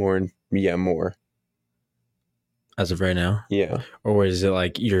More. as of right now? Yeah. Or is it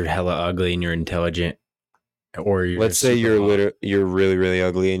like you're hella ugly and you're intelligent? Or you're Let's just say super hot? you're really, really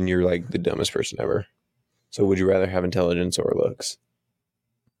ugly and you're like the dumbest person ever. So would you rather have intelligence or looks?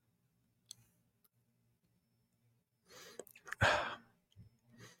 I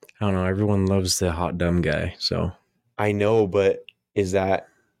don't know. Everyone loves the hot dumb guy, so I know, but is that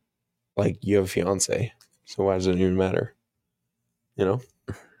like you have a fiance? So why does it even matter? You know?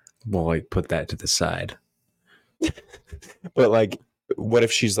 we'll like put that to the side. But like, what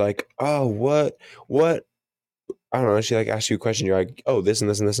if she's like, oh, what? I don't know. She like asks you a question. You're like, oh, this and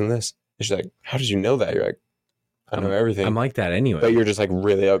this and this and this. And she's like, how did you know that? You're like, I know everything. I'm like that anyway. But you're just like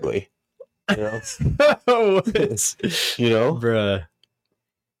really ugly. You know? You know? Bruh.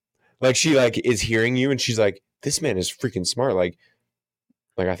 Like she like is hearing you and she's like, this man is freaking smart. Like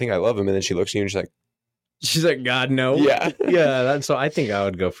I think I love him. And then she looks at you and She's like, God, no. yeah. Yeah, that's so I think I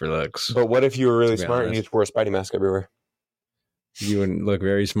would go for looks. But what if you were really To be smart and you honest. just wore a Spidey mask everywhere? You wouldn't look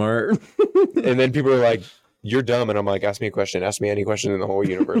very smart. And then people are like, you're dumb. And I'm like, ask me a question. Ask me any question in the whole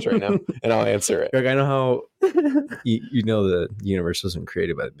universe right now. And I'll answer it. Like, I know how you know the universe wasn't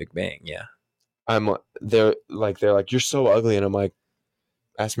created by the Big Bang. Yeah. They're like, you're so ugly. And I'm like,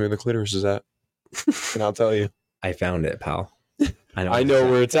 ask me where the clitoris is at. And I'll tell you. I found it, pal. I know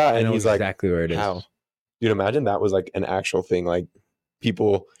where it's at. I And know he's exactly where it like, is. how? Dude, imagine that was like an actual thing. Like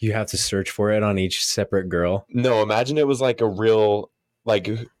people, You have to search for it on each separate girl. no, imagine it was like a real, like,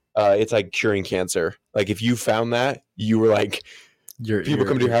 it's like curing cancer. Like if you found that, you were like, people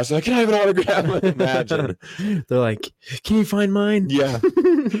come to your house, they're like, can I have an autograph? Imagine. They're like, can you find mine? Yeah.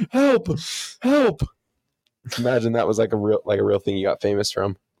 Help. Imagine that was like a real thing you got famous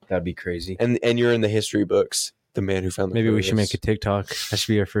from. That'd be crazy. And you're in the history books. The man who found the Maybe we should clitoris. make a TikTok. That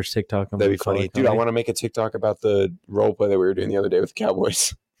should be our first TikTok. That'd be funny. Dude, I want to make a TikTok about the role play that we were doing the other day with the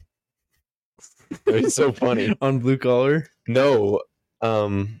Cowboys. That'd be so funny. on Blue Collar. No,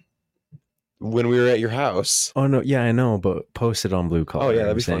 when we were at your house. Oh no, yeah, I know, but post it on Blue Collar. Oh, yeah,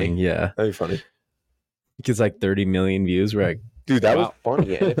 that'd I'm be funny. saying, yeah, That'd be funny. it gets like 30 million views. We're like, Dude, that Wow. was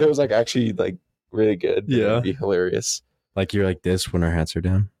funny. And if it was like actually like really good, then Yeah. it'd be hilarious. like you're like this when our hats are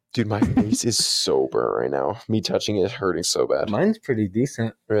down. Dude, my face is so burnt right now. Me touching it is hurting so bad. Mine's pretty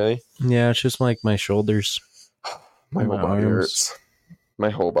decent. Really? Yeah, it's just like my shoulders. My whole My body arms. hurts. My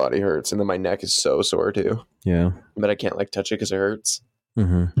whole body hurts. And then my neck is so sore too. Yeah. But I can't like touch it because it hurts.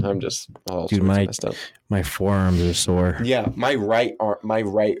 hmm I'm just all Dude, sorts my- messed up. My forearms are sore. Yeah, my right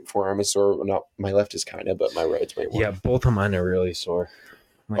forearm is sore. Not my left is kind of, but my right's way more. Yeah, both of mine are really sore.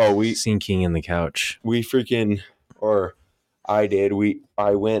 Like, Oh, we- sinking in the couch. We freaking, or I did.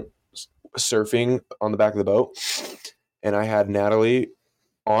 I went surfing on the back of the boat, and I had Natalie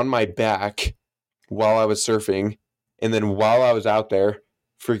on my back while I was surfing, and then while I was out there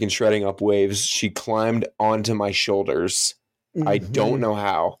freaking shredding up waves, she climbed onto my shoulders. I don't know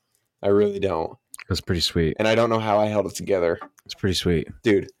how. I really don't. That's pretty sweet. And I don't know how I held it together. It's pretty sweet.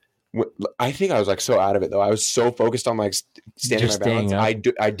 Dude, I think I was like so out of it though. I was so focused on like standing Just my balance. staying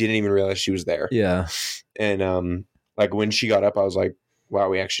up. I didn't even realize she was there. Yeah. And like when she got up, I was like, wow,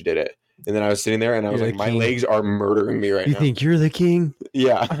 we actually did it. And then I was sitting there and I was You're like, the my king. legs are murdering me right You now. think you're the king?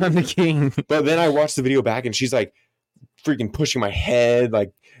 Yeah. I'm the king. But then I watched the video back and she's like freaking pushing my head,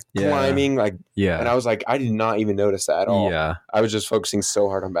 like climbing, like, Yeah. and I was like, I did not even notice that at all. Yeah. I was just focusing so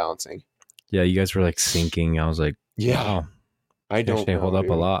hard on balancing. Yeah. You guys were like sinking. I was like, Yeah. wow. I Can don't actually know, hold up a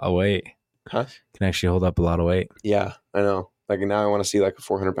dude. lot of weight. Huh? Can actually hold up a lot of weight. Yeah, I know. Like now I want to see like a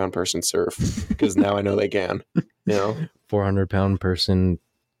 400-pound person surf because now I know they can, you know? 400-pound person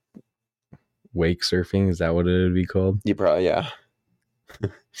wake surfing. Is that what it would be called? You probably, yeah.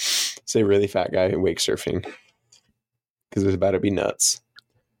 Say really fat guy wake surfing because it's about to be nuts.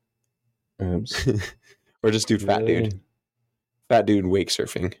 Oops. Or just do fat dude. Fat dude wake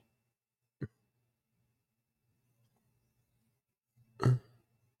surfing.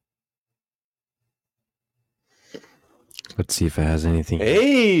 Let's see if it has anything.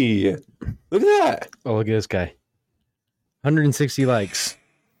 Hey, look at that. Oh, look at this guy. 160 likes.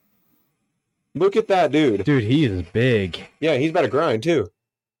 Look at that dude. Dude, he is big. Yeah, he's about to grind too.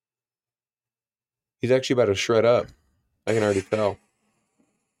 He's actually about to shred up. I can already tell.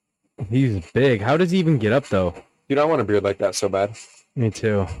 He's big. How does he even get up, though? Dude, I want a beard like that so bad. Me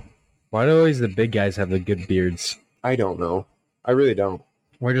too. Why do always the big guys have the good beards? I don't know. I really don't.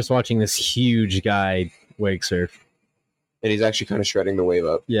 We're just watching this huge guy wake surf. And he's actually kind of shredding the wave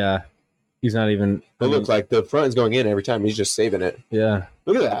up. Yeah. He's not even... It looks like the front is going in every time. He's just saving it. Yeah.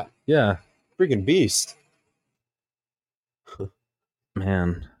 Look at that. Yeah. Freaking beast.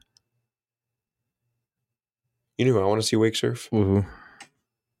 Man. You know who I want to see wake surf? Ooh.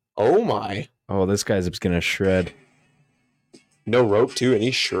 Oh my. Oh, this guy's just going to shred. No rope too, and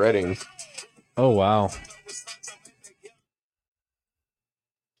he's shredding. Oh, wow.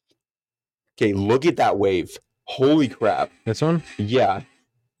 Okay, look at that wave. Holy crap. This one? Yeah,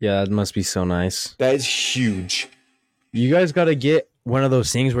 Yeah, that must be so nice. that is huge. You guys got to get one of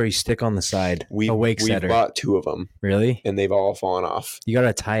those things where you stick on the side. A wake We've setter. bought 2 of them, Really? and they've all fallen off. You got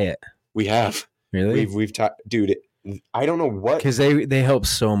to tie it. We have. Really? We've dude, I don't know what. Because they help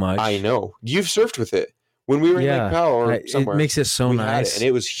so much. I know. You've surfed with it. When we were in Yeah. Lake Powell or It somewhere. makes it so we had nice. it, and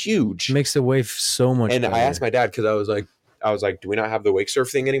it was huge. It makes the wave so much And better. I asked my dad because I was like, do we not have the wake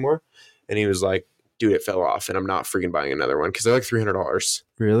surf thing anymore? And he was like, dude, it fell off, and I'm not freaking buying another one because they're like $300.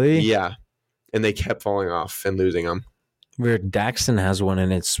 Really? Yeah, and they kept falling off and losing them. Where Daxton has one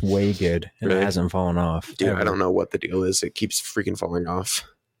and it's way good and Really? it hasn't fallen off. Dude, ever. I don't know what the deal is. It keeps freaking falling off.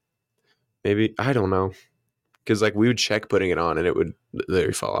 Maybe I don't know. Because like we would check putting it on and it would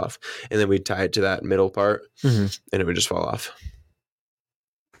literally fall off, and then we'd tie it to that middle part Mhm. and it would just fall off.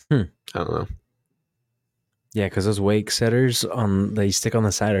 Hmm. I don't know. Yeah, because those wake setters they stick on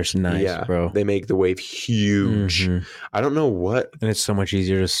the side are so nice, yeah, bro. They make the wave huge. Mhm. I don't know what And it's so much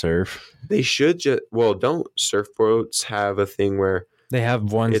easier to surf. they should just. Well, don't surfboats have a thing where They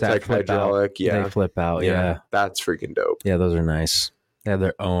have ones it's that like flip hydraulic? out. Yeah, They flip out. Yeah. that's freaking dope. Yeah, those are nice. They have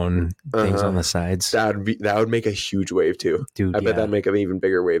their own things Uh-huh. on the sides. That would make a huge wave too. Dude, I yeah. bet that'd make an even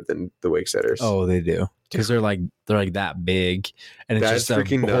bigger wave than the wake setters. Oh, they do. Because they're like that big, and it's That's just a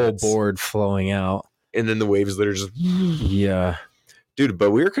freaking whole nuts. board flowing out. And then the waves literally just Yeah, dude.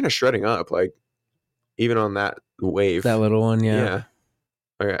 But we were kind of shredding up, like even on that wave. that little one. yeah. Yeah,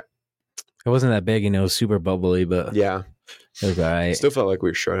 Okay. it wasn't that big, and it was super bubbly, but Yeah. it was alright. Still felt like we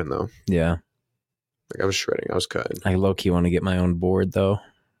were shredding though. Yeah, Like I was shredding. I was cutting. I low key want to get my own board though,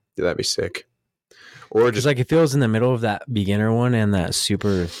 Dude, that'd be sick. Or because just like if it was in the middle of that beginner one and that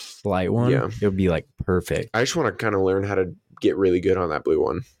super light one, Yeah. it would be like perfect. I just want to kind of learn how to get really good on that blue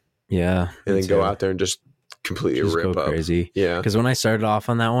one, Yeah, and me then go too. out there and just completely Just rip go up. crazy. Yeah. Because when I started off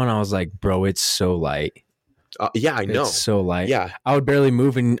on that one, I was like, bro, it's so light. Yeah, I know. It's so light. Yeah, I would barely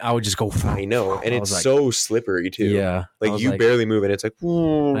move and I would just go. I know. And I it's was like, so slippery too. Yeah. I Like was you barely move and it's like,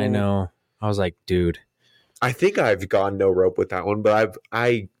 I know. I was like, dude. I think I've gone no rope with that one, but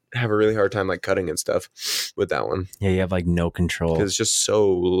I have a really hard time like cutting and stuff with that one Yeah, you have like no control. because it's just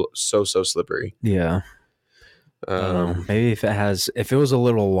so slippery. Yeah. I don't know. Maybe if it was a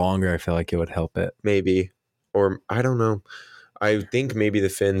little longer, I feel like it would help it. Maybe, or I don't know. I think maybe the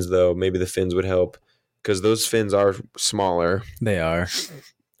fins would help because those fins are smaller. They are.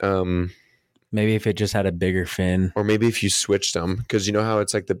 Um, Maybe if it just had a bigger fin. or maybe if you switched them, because you know how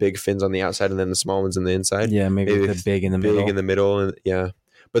it's like the big fins on the outside and then the small ones on the inside. Yeah, maybe maybe the big in the Big middle. in the middle, and yeah.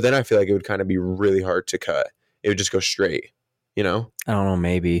 But then I feel like it would kind of be really hard to cut. It would just go straight, you know, I don't know,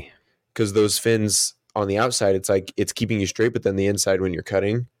 maybe. because those fins on the outside, it's like it's keeping you straight, but then the inside when you're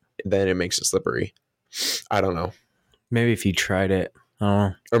cutting, then it makes it slippery. I don't know. Maybe if you tried it. I don't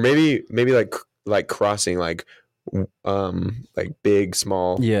know. Or maybe like crossing like big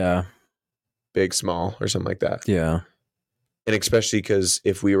small Yeah. big small or something like that. Yeah. And especially because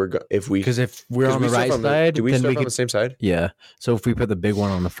if we Because if we're 'cause on we the surf right side, do we then surf we on could. the same side? Yeah. So if we put the big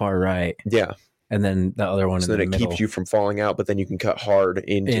one on the far right Yeah. and then the other one So in then the it middle. keeps you from falling out, but then you can cut hard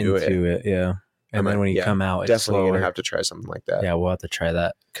into it. Yeah. And then when you come out, it's Definitely slower. gonna have to try something like that. Yeah, we'll have to try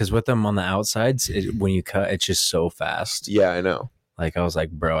that. Because with them on the outsides, when you cut, it's just so fast. Yeah, I know. Like I was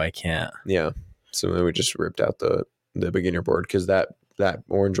like, bro, I can't. Yeah. So then we just ripped out the beginner board because that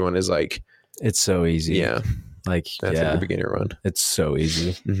orange one is like It's so easy. yeah, Like that's like yeah, the beginner one. it's so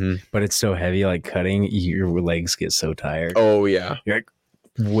easy. Mm-hmm. But it's so heavy. Like cutting, your legs get so tired. Oh yeah,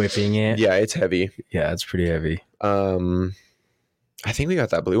 Whipping it. yeah, it's heavy. Yeah, it's pretty heavy. I think we got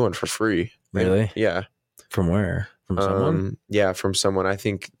that blue one for free. Really? Yeah. From where? From someone? Yeah, from someone. I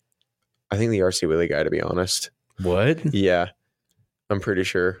think the RC Willie guy, to be honest. What? Yeah. I'm pretty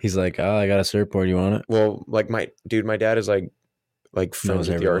sure. He's like, oh, I got a surfboard. You want it? Well, like my dad is like friends Knows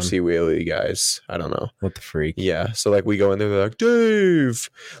with everyone. the RC Wheelie guys. I don't know. What the freak? Yeah. So like we go in there, they're like, Dave.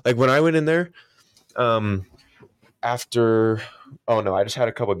 Like when I went in there, after I just had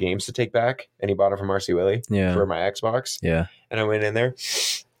a couple games to take back and he bought it from RC Willie Yeah. for my Xbox. Yeah. And I went in there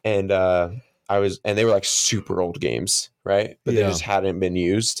and they were like super old games, right? But they Yeah. just hadn't been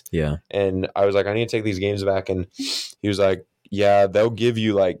used. Yeah. And I was like, I need to take these games back. And he was like, yeah, they'll give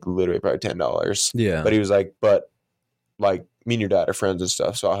you like literally probably $10. Yeah. But he was like, but like me and your dad are friends and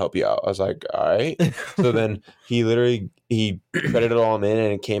stuff, so I'll help you out. I was like, all right. So then he credited all them in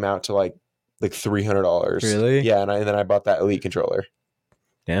and it came out to like $300. Really? Yeah. And then I bought that Elite controller.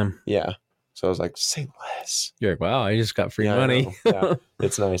 Damn. Yeah. So I was like, say less. You're like, wow, I just got free Yeah, I money. know. Yeah.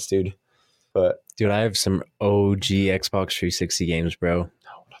 It's nice, dude. But Dude, I have some OG Xbox 360 games, bro.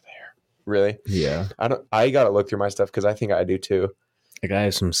 no, not there. Really? Yeah. I gotta look through my stuff because I think I do too. Like I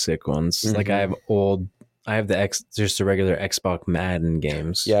have some sick ones. Like I have just the regular Xbox Madden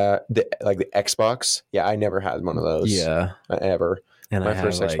games. Yeah, the Xbox. Yeah, I never had one of those. Yeah. Ever. And My I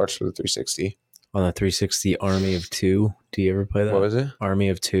first have Xbox was the 360. on the 360 Army of Two. Do you ever play that? What was it? Army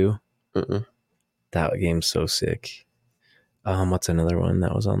of Two. Uh-uh. That game's so sick. What's another one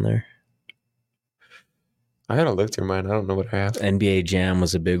that was on there? I gotta look through mine. I don't know what I have. NBA Jam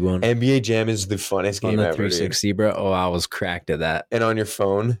was a big one. NBA Jam is the funnest On game the ever, 360, dude. bro. Oh, I was cracked at that. And on your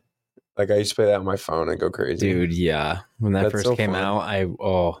phone, like I used to play that on my phone and go crazy. Dude, yeah. When that That's first so came fun. out,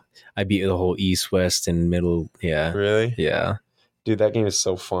 I beat the whole East, West, and Middle. Yeah. Really? Yeah. Dude, that game is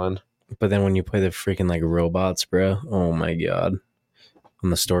so fun. But then when you play the freaking like robots, bro, oh my god. On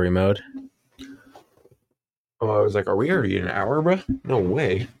the story mode. Oh, I was like, are we already an hour, bro? No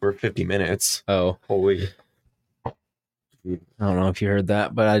way. We're 50 minutes. Oh, Holy. I don't know if you heard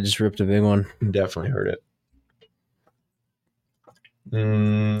that, but I just ripped a big one. Definitely heard it.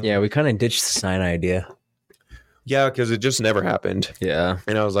 Yeah, we kind of ditched the sign idea. Yeah, because it just never happened. Yeah.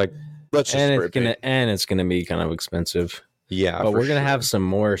 And I was like, let's just And rip it. it's gonna be kind of expensive. Yeah. But for we're gonna sure. have some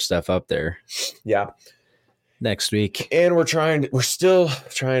more stuff up there Yeah. next week. And we're still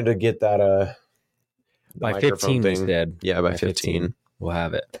trying to get that the By microphone 15 instead. Yeah, by 15. We'll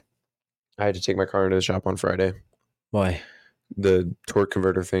have it. I had to take my car into the shop on Friday. Why? The torque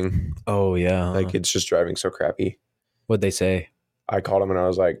converter thing. Oh yeah. Like it's just driving so crappy. What'd they say? I called them and I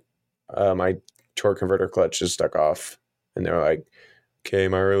was like, my torque converter clutch is stuck off. And they were like, okay,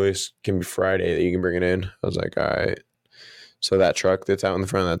 my release can be Friday that you can bring it in. I was like, all right. So that truck that's out in the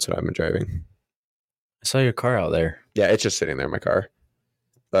front, that's what I've been driving. I saw your car out there. Yeah, it's just sitting there in my car.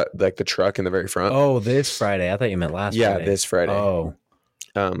 But like the truck in the very front. Oh, this Friday. I thought you meant last yeah, Friday. this Friday. Oh.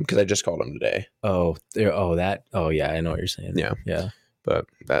 Because I just called them today. Oh, yeah, I know what you're saying. Yeah. Yeah. But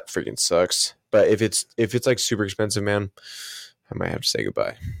that freaking sucks. But if it's like super expensive, man, I might have to say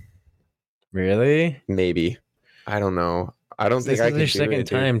goodbye. Really? Maybe. I don't know. I don't think This I is can your do second it,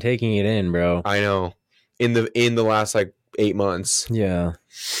 dude. time taking it in, bro. I know. In the last like 8 months. Yeah.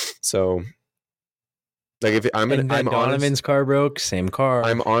 So like if I'm And then I'm Donovan's honest, car broke, same car.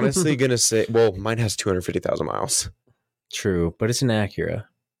 I'm honestly gonna say, well, mine has 250,000 miles. True, but it's an Acura.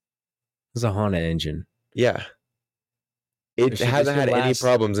 It's a Honda engine. Yeah. It should hasn't just had any last-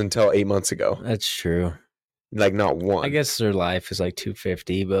 problems until 8 months ago. That's true. Like not one. I guess their life is like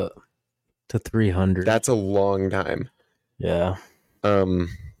 250, but to 300. That's a long time. yeah.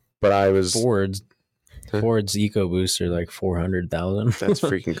 But I was Ford's Huh? EcoBoost are like 400,000. that's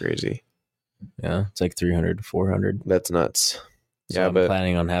freaking crazy. Yeah, it's like 300 to 400. That's nuts. So Yeah, I'm but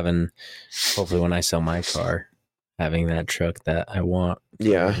planning on having, hopefully when I sell my car, having that truck that I want for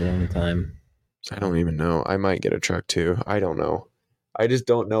yeah. a long time. I don't even know. I might get a truck too. I don't know. I just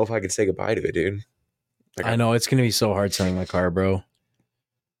don't know if I could say goodbye to it, dude. Like, I know it's gonna be so hard selling my car, bro.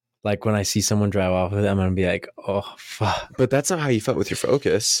 Like when I see someone drive off with it, I'm gonna be like, oh fuck. But that's not how you felt with your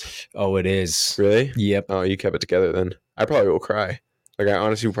Focus. Oh, it is. Really? Yep. Oh, you kept it together then. I probably will cry. Like I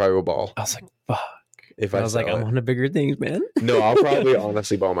honestly will probably will bawl I was like, fuck. if I was like, sell I'm it. on to bigger things, man. No, I'll probably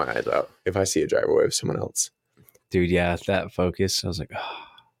honestly bawl my eyes out if I see it drive away with someone else. Dude, yeah, that Focus. I was like, oh.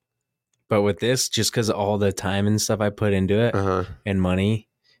 But with this, just because of all the time and stuff I put into it Uh-huh. and money,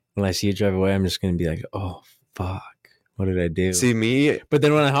 when I see it drive away, I'm just gonna be like, oh fuck. What did I do? See me, But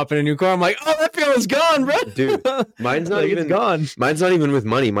then when I hop in a new car, I'm like, oh, that feeling's gone, bro. Dude, mine's not Like, even it's gone. Mine's not even with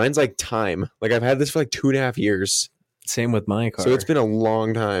money. Mine's like time. Like I've had this for like 2.5 years. Same with my car. So it's been a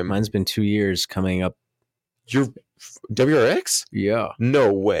long time. Mine's been 2 years coming up. Your WRX? Yeah.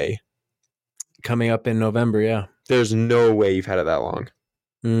 No way. Coming up in November, yeah. There's no way you've had it that long.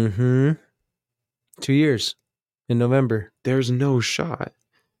 Mm-hmm. 2 years in November. There's no shot.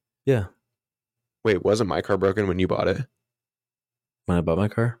 Yeah. Wait, wasn't my car broken when you bought it? When I bought my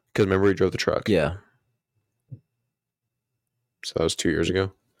car? Because remember we drove the truck. Yeah. So that was 2 years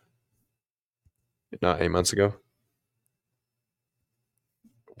ago. Not 8 months ago.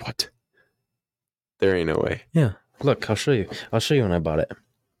 What? There ain't no way. Yeah. Look, I'll show you. I'll show you when I bought it.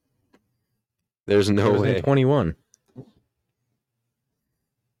 There's It no was in way. 21.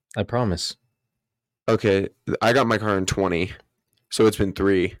 I promise. Okay, I got my car in 20. So it's been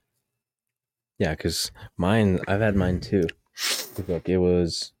 3. Yeah, because mine, I've had mine too. Look, it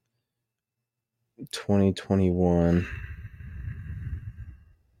was 2021.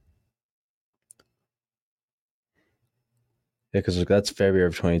 Yeah, because that's February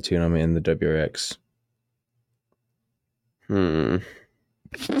of 22 and I'm in the WRX.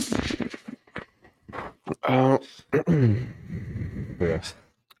 Oh.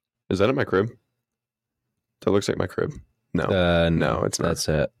 Is that at my crib? That looks like my crib. No. No, it's not. That's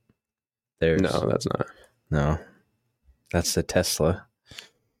it. There's No, that's not. no. That's the Tesla.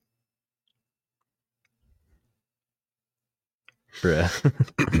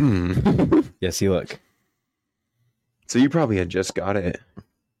 Bruh. Yeah, see, look. So you probably had just got it.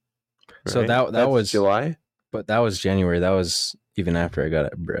 So right? that That's was July. But that was January. That was even after I got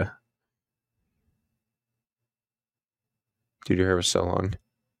it, bruh. Dude, your hair was so long.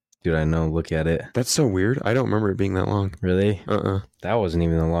 Dude, I know. Look at it. That's so weird. I don't remember it being that long. Really? Uh-uh. That wasn't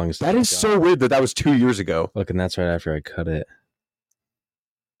even the longest. That I is got. so weird that was 2 years ago. Look, and that's right after I cut it.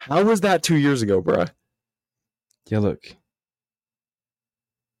 How was that 2 years ago, bruh? Yeah, look.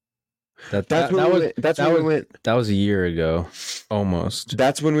 That was a year ago, almost.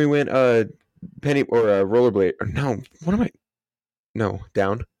 That's when we went penny or rollerblade. Or no, what am I? No,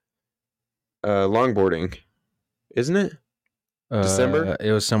 down. Longboarding, isn't it? December?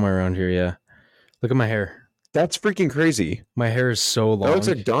 It was somewhere around here. Yeah. Look at my hair. That's freaking crazy. My hair is so long. That looks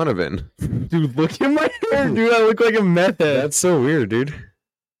like Donovan. Dude, look at my hair, dude. I look like a meth head. That's so weird, dude.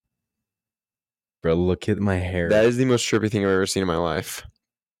 Bro, look at my hair. That is the most trippy thing I've ever seen in my life.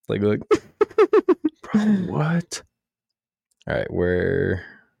 Like, look. Bro, what? All right, where?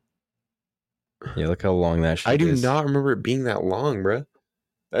 Yeah, look how long that shit I do is. not remember it being that long, bro.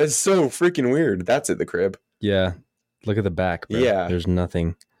 That is so freaking weird. That's at the crib. Yeah, look at the back, bro. Yeah. There's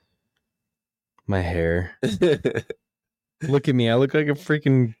nothing. My hair. Look at me. I look like a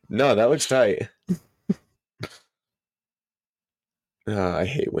freaking... No, that looks tight. I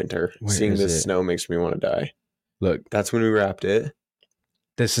hate winter. Where Seeing is this it? snow makes me want to die. Look, That's when we wrapped it.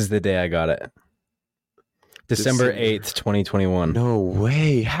 this is the day I got it. December 8th, 2021. No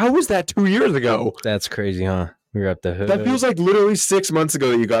way. How was that 2 years ago? That's crazy, huh? We wrapped the hood. That feels like literally 6 months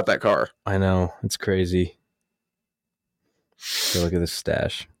ago that you got that car. I know. It's crazy. Okay, look at this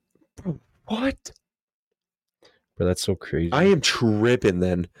stash. What? Bro, that's so crazy. I am tripping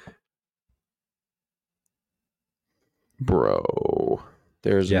then. Bro.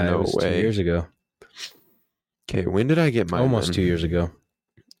 There's yeah, no it was way. 2 years ago. Okay, when did I get mine? Almost then? 2 years ago.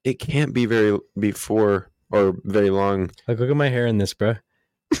 It can't be very before or very long. Like, look at my hair in this, bro.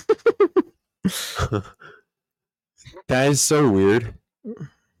 That is so weird.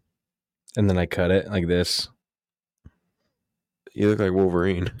 And then I cut it like this. You look like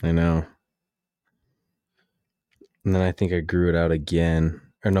Wolverine. I know. And then I think I grew it out again.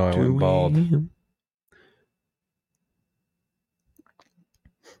 Or no, I went bald.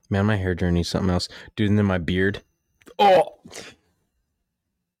 Man, my hair journey is something else. Dude, and then my beard. Oh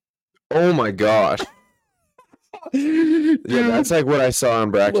my gosh. Yeah, that's like what I saw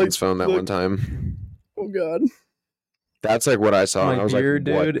on Braxton's phone that one time. Oh, God. That's like what I saw. My And I was beard,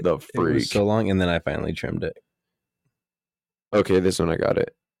 like, what dude, the It freak? was so long, and then I finally trimmed it. Okay, this one I got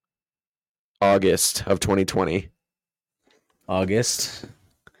it. August of 2020. August.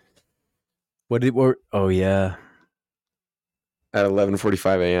 Oh, yeah. At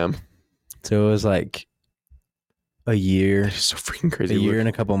 11:45 a.m. So it was like a year. That is so freaking crazy. A year and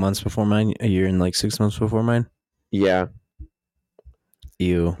a couple months before mine. A year and like 6 months before mine. Yeah.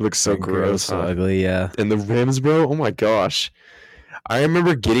 Ew. Looks so gross, so huh? ugly, yeah. And the rims, bro. Oh my gosh. I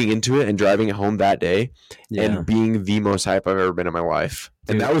remember getting into it and driving it home that day and being the most hype I've ever been in my life.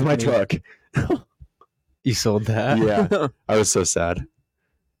 And Dude, that was my I mean- truck. You sold that? Yeah. I was so sad.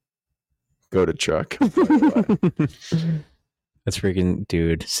 Go to truck. That's freaking,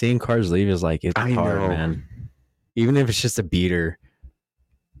 dude. Seeing cars leave is like, it's I hard, know. man. Even if it's just a beater.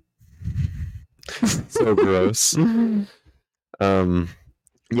 So gross. Yeah,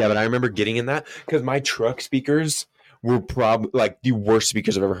 but I remember getting in that because my truck speakers were probably like the worst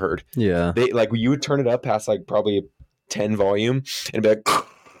speakers I've ever heard. Yeah. They like you would turn it up past like probably 10 volume and be like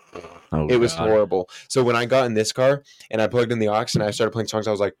Oh, it was God. horrible. So when I got in this car and I plugged in the aux and I started playing songs,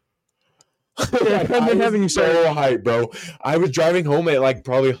 I was like I've been having so hype, bro. I was driving home at like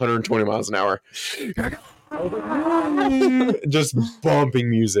probably 120 miles an hour. Just bumping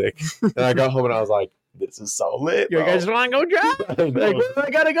music. And I got home and I was like, this is so lit. You guys want to go drive? Like, I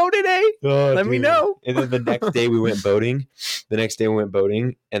gotta go today. Let me know. And then the next day we went boating.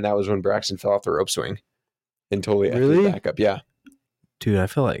 And that was when Braxton fell off the rope swing and totally effed it Really? back up. Yeah. Dude, I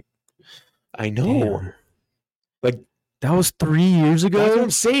feel like, I know. damn. Like, that was 3 years that's what ago?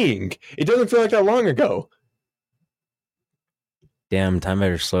 I'm saying. It doesn't feel like that long ago. Damn, time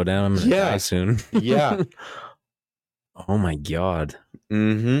better slow down. I'm gonna Yeah. die soon. Yeah. Oh my God.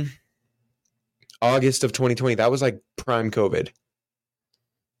 Mm-hmm. August of 2020. That was like prime COVID.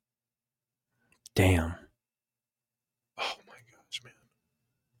 Damn. Oh my gosh, man.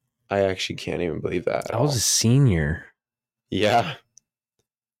 I actually can't even believe that. at I was all. a senior. Yeah.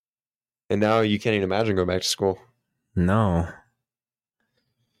 And now you can't even imagine going back to school. No.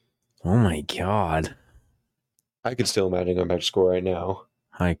 Oh my God. I could still imagine going back to school right now.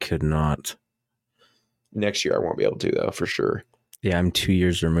 I could not. Next year I won't be able to though, for sure. Yeah, I'm 2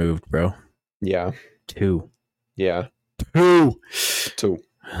 years removed, bro. Yeah. 2. Yeah. 2. So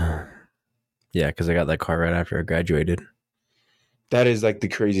Yeah, because I got that car right after I graduated. that is like the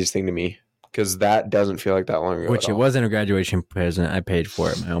craziest thing to me because that doesn't feel like that long ago. Which it wasn't a graduation present. I paid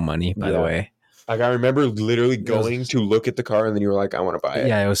for it my own money, by the Yeah. way. Like I remember literally was- going to look at the car and then you were like, I want to buy it.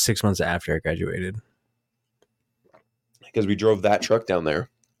 Yeah, it was 6 months after I graduated. Because we drove that truck down there.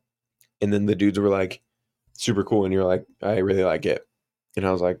 And then the dudes were like, super cool. And you're like, I really like it. And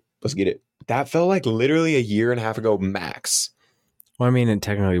I was like, let's get it. That felt like literally a year and a half ago max. Well, I mean, it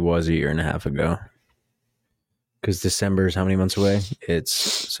technically was a year and a half ago. Because December is how many months away? It's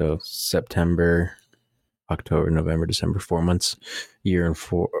so September, October, November, December, 4 months. A year and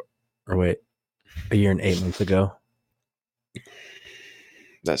 8 months ago.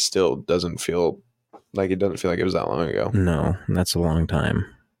 That still doesn't feel like it was that long ago. No, that's a long time.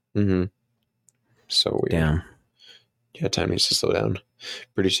 Mm-hmm. So weird. Damn. Yeah, time needs to slow down.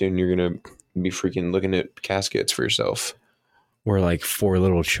 Pretty soon you're gonna be freaking looking at caskets for yourself. We're like 4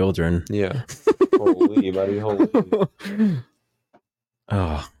 little children. Yeah. Holy, buddy. Holy.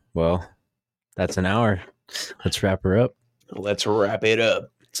 Oh, well, that's an hour. Let's wrap her up. Let's wrap it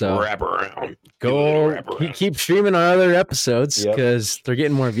up. So Wrap around. go Wrap around. keep streaming our other episodes Yep. because they're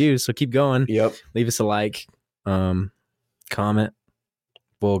getting more views. So keep going. Yep. Leave us a like, comment.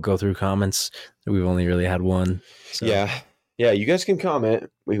 We'll go through comments. We've only really had one. So. Yeah. Yeah. You guys can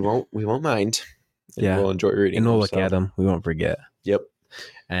comment. We won't mind. And Yeah. We'll enjoy reading. And we'll them, look so. at them. We won't forget. Yep.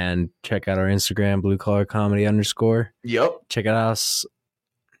 And check out our Instagram, _comedy_. Yep. Check out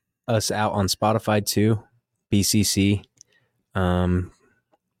us out on Spotify too, BCC.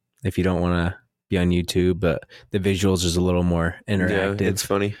 If you don't want to be on YouTube, but the visuals is a little more interactive. Yeah, it's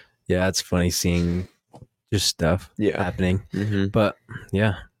funny. Yeah, it's funny seeing just stuff Yeah. happening. Mm-hmm. But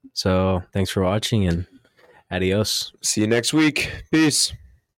yeah, so thanks for watching and adios. See you next week. Peace.